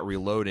 times without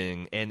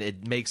reloading, and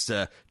it makes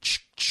a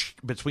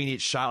between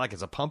each shot like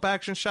it's a pump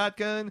action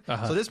shotgun.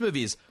 Uh-huh. So this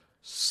movie is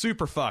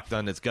super fucked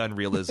on its gun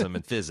realism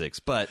and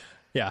physics. But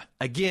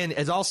again,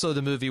 it's also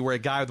the movie where a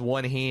guy with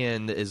one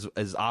hand is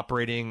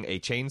operating a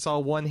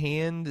chainsaw one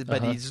hand,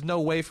 but there's no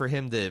way for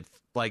him to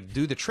like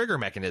do the trigger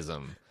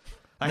mechanism.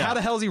 Like, how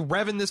the hell is he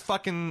revving this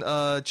fucking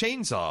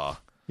chainsaw?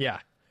 Yeah.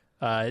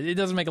 It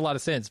doesn't make a lot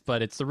of sense,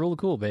 but it's the rule of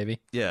cool, baby.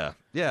 Yeah.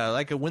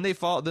 Like when they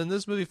fall, then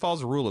this movie follows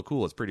the rule of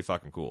cool. It's pretty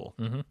fucking cool.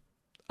 Mm-hmm.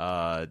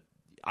 I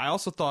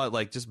also thought,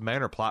 like, just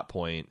minor plot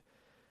point,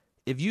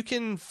 if you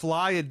can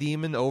fly a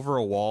demon over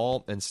a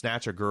wall and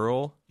snatch a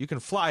girl, you can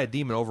fly a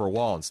demon over a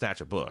wall and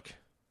snatch a book.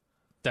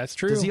 That's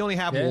true. Does he only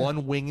have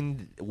one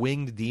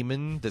winged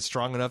demon that's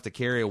strong enough to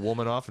carry a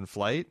woman off in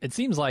flight? It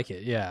seems like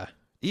it, yeah.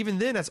 Even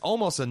then, that's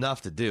almost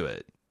enough to do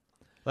it.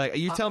 Like,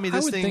 you tell me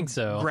this thing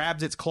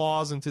grabs its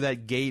claws into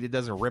that gate, it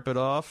doesn't rip it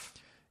off?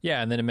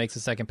 Yeah, and then it makes a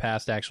second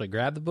pass to actually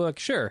grab the book?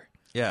 Sure.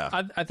 Yeah.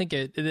 I think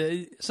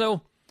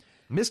so...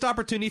 Missed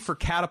opportunity for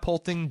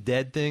catapulting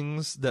dead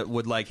things that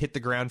would, like, hit the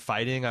ground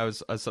fighting.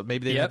 So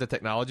maybe they had the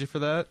technology for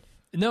that?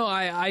 No,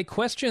 I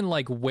question,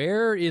 like,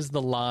 where is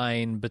the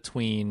line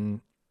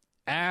between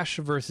Ash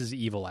versus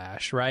Evil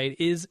Ash, right?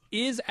 Is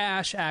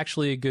Ash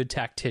actually a good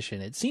tactician?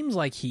 It seems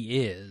like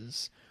he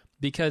is,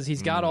 because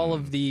he's got all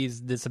of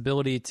this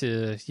ability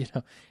to,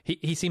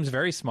 he seems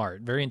very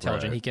smart, very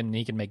intelligent. Right.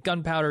 He can make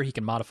gunpowder, he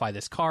can modify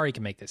this car, he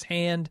can make this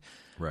hand.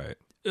 Right.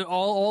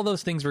 All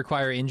those things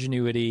require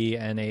ingenuity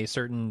and a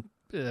certain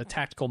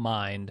tactical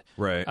mind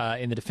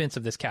in the defense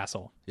of this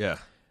castle. Yeah.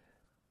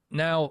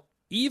 Now,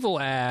 Evil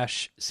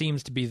Ash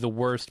seems to be the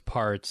worst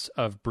parts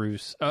of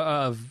Bruce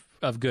of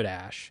Good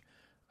Ash.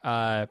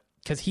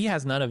 Because he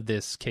has none of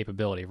this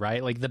capability,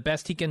 right? Like, the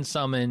best he can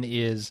summon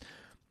is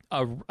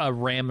a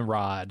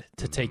ramrod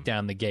to take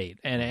down the gate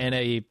and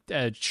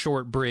a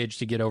short bridge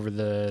to get over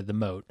the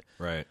moat.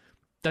 Right.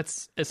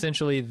 That's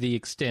essentially the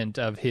extent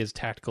of his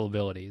tactical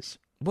abilities.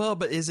 Well,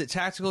 but is it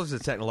tactical or is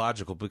it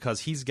technological?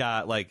 Because he's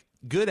got, like,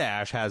 Good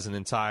Ash has an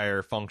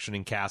entire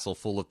functioning castle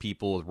full of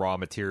people with raw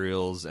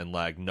materials and,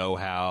 like,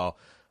 know-how.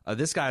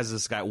 This guy's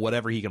just got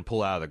whatever he can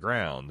pull out of the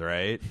ground,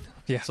 right?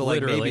 Yeah, so,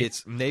 like, literally.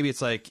 maybe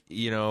it's like,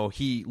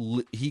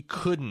 he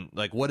couldn't,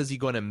 like, what is he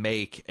going to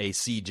make a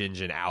siege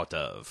engine out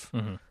of?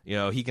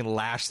 Mm-hmm. He can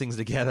lash things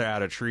together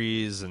out of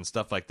trees and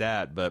stuff like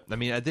that. But I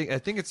mean, I think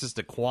it's just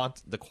the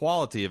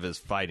quality of his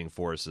fighting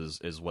force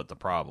is what the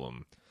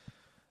problem.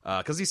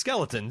 Because these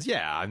skeletons,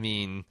 I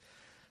mean,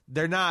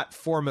 they're not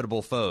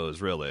formidable foes,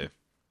 really.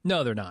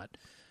 No, they're not.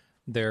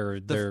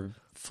 They're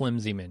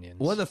flimsy minions.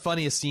 One of the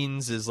funniest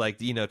scenes is, like,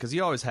 because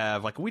you always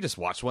have, like, we just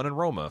watched one in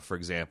Roma, for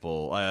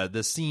example,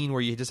 the scene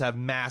where you just have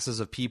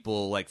masses of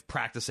people, like,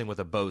 practicing with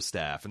a bow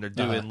staff, and they're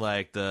doing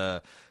like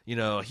the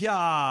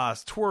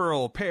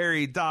twirl,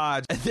 parry,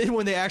 dodge, and then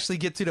when they actually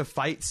get to the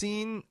fight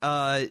scene,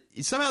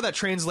 somehow that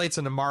translates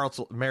into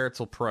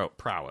marital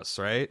prowess,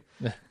 right?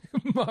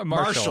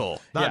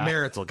 Martial, not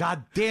marital.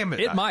 God damn it!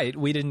 It might.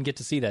 We didn't get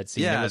to see that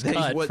scene. It was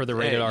cut for the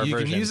rated R version.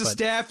 You can use a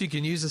staff. You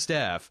can use a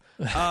staff.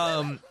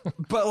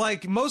 But,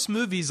 like, most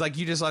movies, like,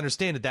 you just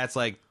understand that that's,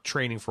 like,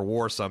 training for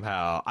war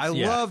somehow. I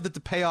love that the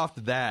payoff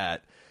to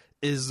that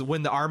is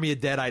when the army of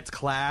Deadites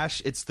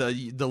clash. It's the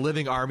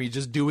living army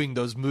just doing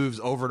those moves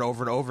over and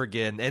over and over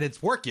again, and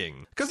it's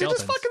working because they're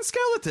just fucking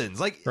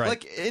skeletons. Like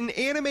an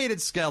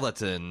animated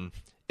skeleton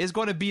is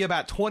going to be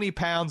about 20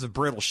 pounds of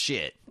brittle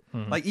shit.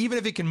 Like, even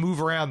if it can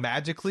move around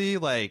magically,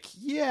 like,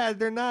 yeah,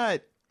 they're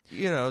not,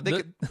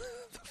 the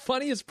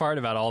funniest part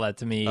about all that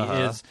to me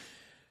is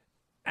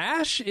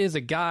Ash is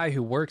a guy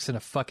who works in a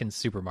fucking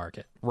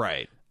supermarket.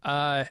 Right.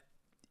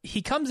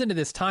 He comes into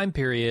this time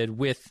period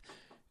with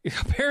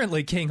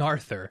apparently King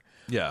Arthur.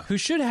 Yeah. Who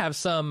should have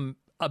some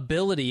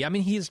ability. I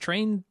mean, he's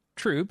trained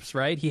troops,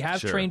 right? He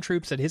has trained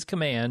troops at his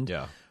command.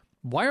 Yeah.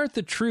 Why aren't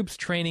the troops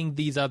training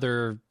these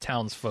other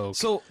townsfolk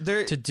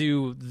to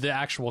do the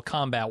actual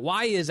combat?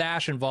 Why is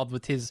Ash involved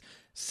with his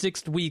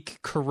 6th-week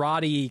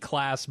karate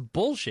class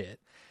bullshit?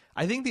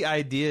 I think the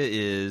idea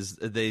is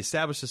they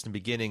established this in the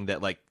beginning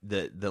that, like,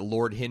 the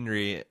Lord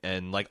Henry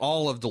and, like,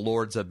 all of the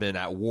lords have been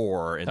at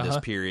war in this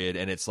period,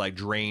 and it's, like,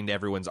 drained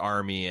everyone's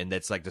army, and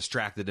that's, like,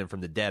 distracted them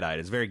from the Deadite.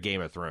 It's very Game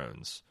of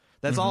Thrones.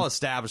 That's all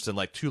established in,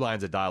 like, 2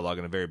 lines of dialogue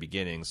in the very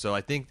beginning. So I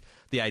think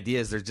the idea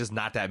is there's just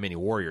not that many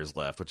warriors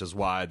left, which is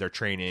why they're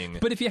training.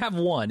 But if you have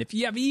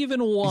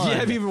even one,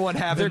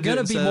 they're going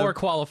to be more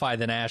qualified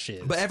than Ash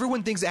is. But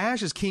everyone thinks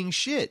Ash is king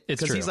shit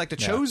because he's like the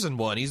chosen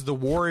one. He's the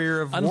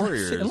warrior of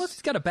warriors. Unless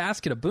he's got a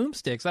basket of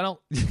boomsticks, I don't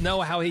know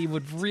how he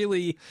would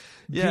really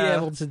be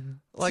able to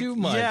do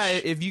much. Yeah,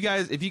 if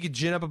you could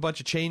gin up a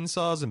bunch of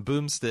chainsaws and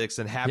boomsticks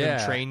and have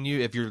him train you,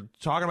 if you're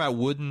talking about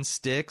wooden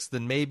sticks,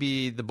 then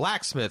maybe the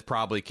blacksmith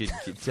probably could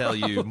tell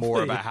you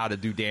more about how to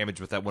do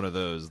damage with that one of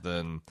those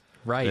than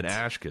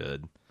Ash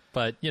could.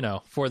 But,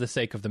 for the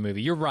sake of the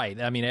movie, you're right.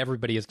 I mean,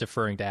 everybody is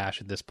deferring to Ash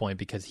at this point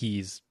because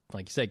he's,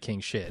 like you said,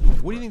 king shit.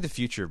 What do you think the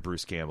future of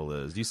Bruce Campbell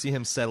is? Do you see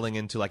him settling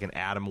into, like, an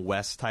Adam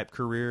West type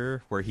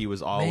career where he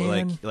was all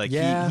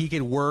he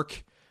could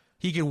work...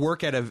 He can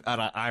work at an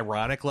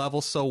ironic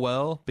level so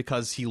well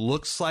because he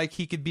looks like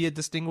he could be a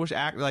distinguished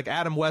actor. Like,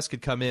 Adam West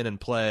could come in and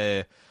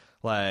play,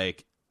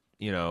 like,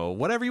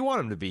 whatever you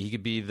want him to be. He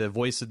could be the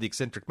voice of the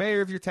eccentric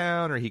mayor of your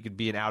town, or he could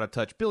be an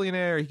out-of-touch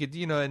billionaire. He could,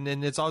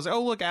 and it's always like,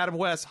 oh, look, Adam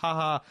West,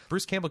 haha.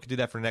 Bruce Campbell could do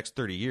that for the next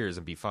 30 years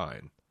and be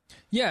fine.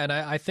 Yeah, and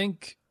I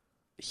think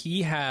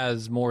he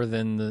has more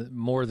than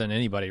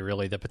anybody,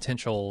 really, the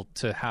potential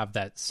to have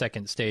that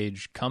second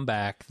stage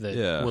comeback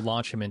that would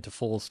launch him into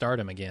full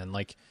stardom again.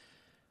 Like,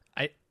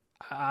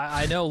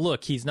 I know,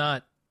 look, he's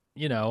not,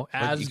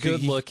 as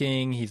good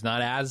looking. He's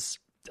not as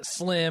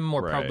slim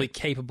or probably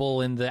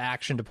capable in the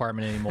action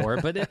department anymore.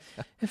 But if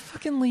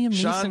fucking Liam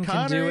Neeson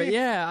can do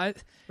it,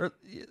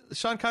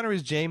 Sean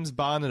Connery's James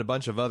Bond and a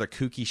bunch of other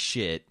kooky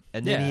shit.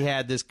 And then he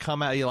had this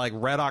come out, like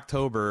Red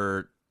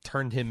October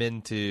turned him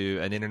into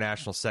an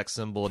international sex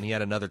symbol, and he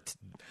had another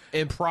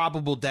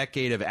improbable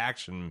decade of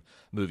action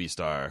movie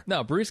star.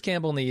 No, Bruce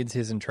Campbell needs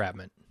his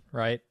entrapment,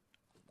 right?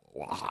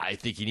 Well, I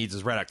think he needs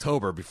his Red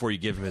October before you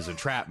give him his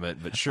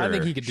entrapment, but sure. I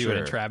think he could do an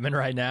entrapment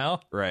right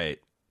now. Right.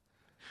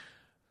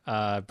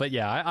 But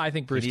yeah, I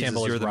think Bruce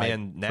Campbell is You're the right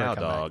Man Now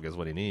dog is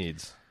what he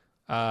needs.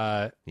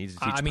 He needs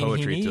to teach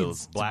poetry to a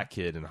black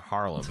kid in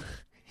Harlem.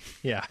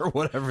 Yeah. Or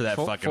whatever that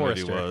fucking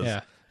movie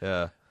was.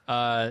 Yeah.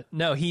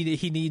 No,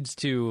 he needs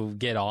to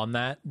get on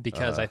that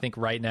because I think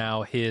right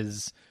now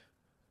his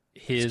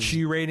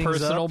Q rating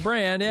personal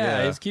brand,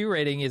 his Q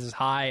rating is as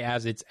high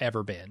as it's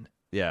ever been.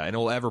 Yeah, and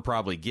it'll ever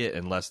probably get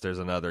unless there's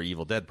another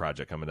Evil Dead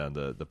project coming down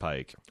the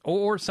pike.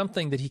 Or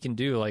something that he can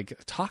do, like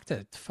talk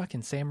to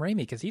fucking Sam Raimi,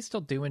 because he's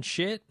still doing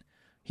shit.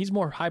 He's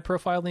more high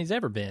profile than he's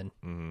ever been.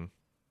 Mm-hmm.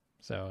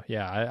 So,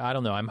 yeah, I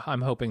don't know.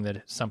 I'm hoping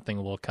that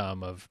something will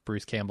come of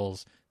Bruce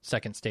Campbell's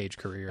second stage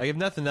career. Like, if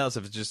nothing else,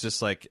 if it's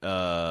just like,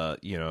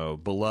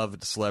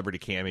 beloved celebrity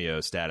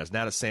cameo status.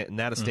 Now that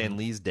Stan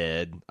Lee's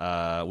dead,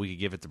 we could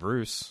give it to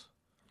Bruce.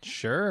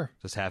 Sure.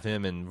 Just have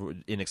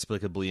him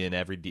inexplicably in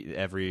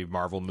every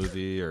Marvel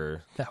movie,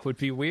 or that would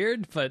be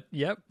weird, but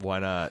yep. Why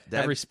not?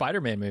 Every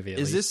Spider-Man movie.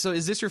 Is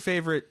this your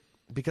favorite?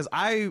 Because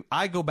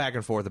I go back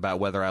and forth about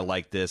whether I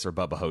like this or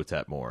Bubba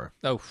Hotep more.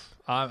 Oh,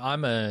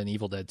 I'm an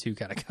Evil Dead 2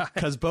 kind of guy.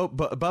 Because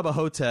Bubba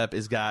Hotep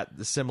has got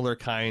the similar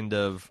kind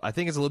of. I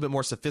think it's a little bit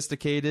more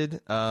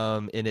sophisticated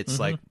in its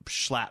like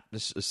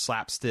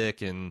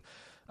slapstick and.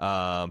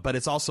 But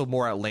it's also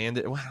more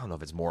outlandish. Well, I don't know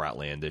if it's more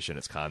outlandish in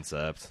its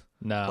concept.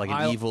 No, like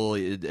an evil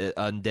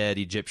undead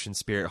Egyptian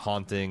spirit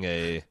haunting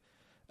a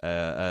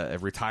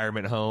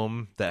retirement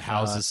home that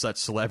houses such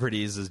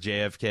celebrities as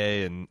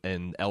JFK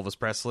and Elvis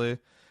Presley.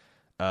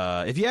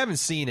 If you haven't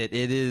seen it,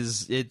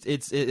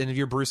 and if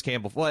you're Bruce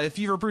Campbell, well, if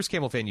you're a Bruce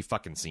Campbell fan, you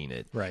fucking seen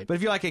it, right? But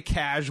if you're like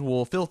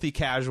a filthy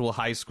casual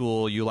high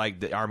school, you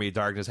like the Army of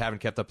Darkness, haven't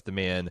kept up with the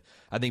man,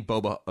 I think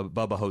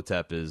Bubba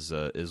Hotep is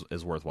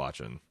worth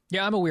watching.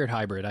 Yeah, I'm a weird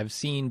hybrid. I've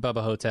seen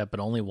Bubba Hotep, but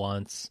only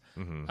once.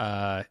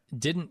 Mm-hmm.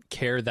 Didn't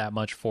care that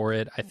much for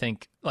it. I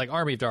think like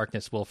Army of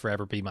Darkness will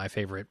forever be my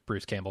favorite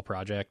Bruce Campbell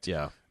project.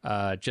 Yeah.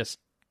 Just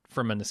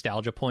from a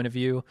nostalgia point of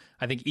view,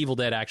 I think Evil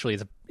Dead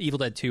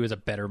 2 is a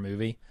better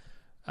movie.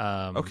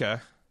 Okay.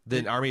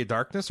 Then Army of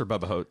Darkness or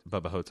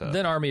Bubba Hotep?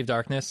 Then Army of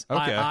Darkness.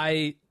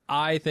 Okay.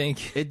 I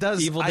think it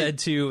does. Evil Dead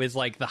 2 is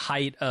like the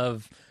height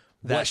of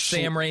what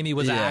Sam Raimi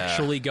was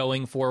actually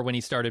going for when he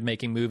started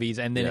making movies,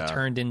 and then it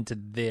turned into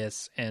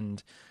this,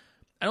 and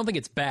I don't think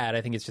it's bad.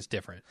 I think it's just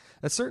different.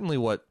 That's certainly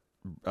what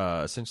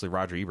essentially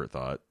Roger Ebert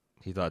thought.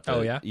 He thought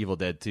that Evil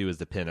Dead 2 is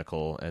the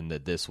pinnacle, and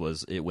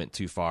that it went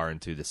too far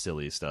into the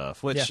silly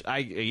stuff. Which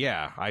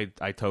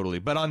I totally.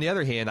 But on the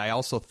other hand, I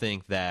also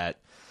think that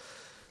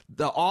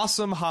the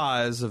awesome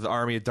highs of the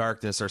Army of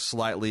Darkness are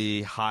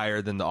slightly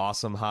higher than the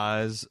awesome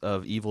highs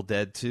of Evil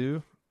Dead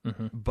 2.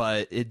 Mm-hmm.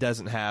 But it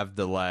doesn't have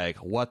the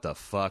what the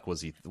fuck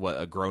was what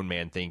a grown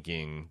man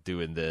thinking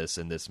doing this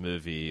in this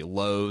movie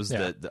lows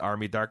that the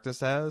Army of Darkness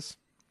has.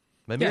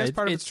 Maybe that's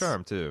part of its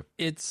charm too.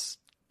 It's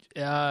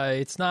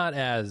not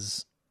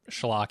as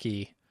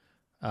schlocky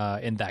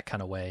in that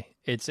kind of way.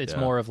 It's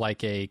more of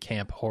like a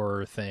camp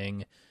horror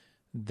thing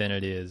than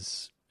it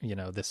is,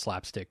 this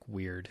slapstick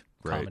weird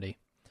comedy.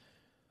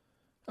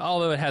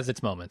 Although it has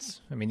its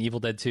moments. I mean, Evil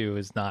Dead 2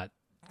 is not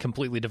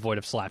completely devoid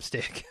of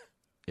slapstick.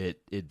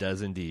 It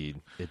does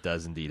indeed. It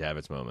does indeed have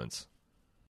its moments.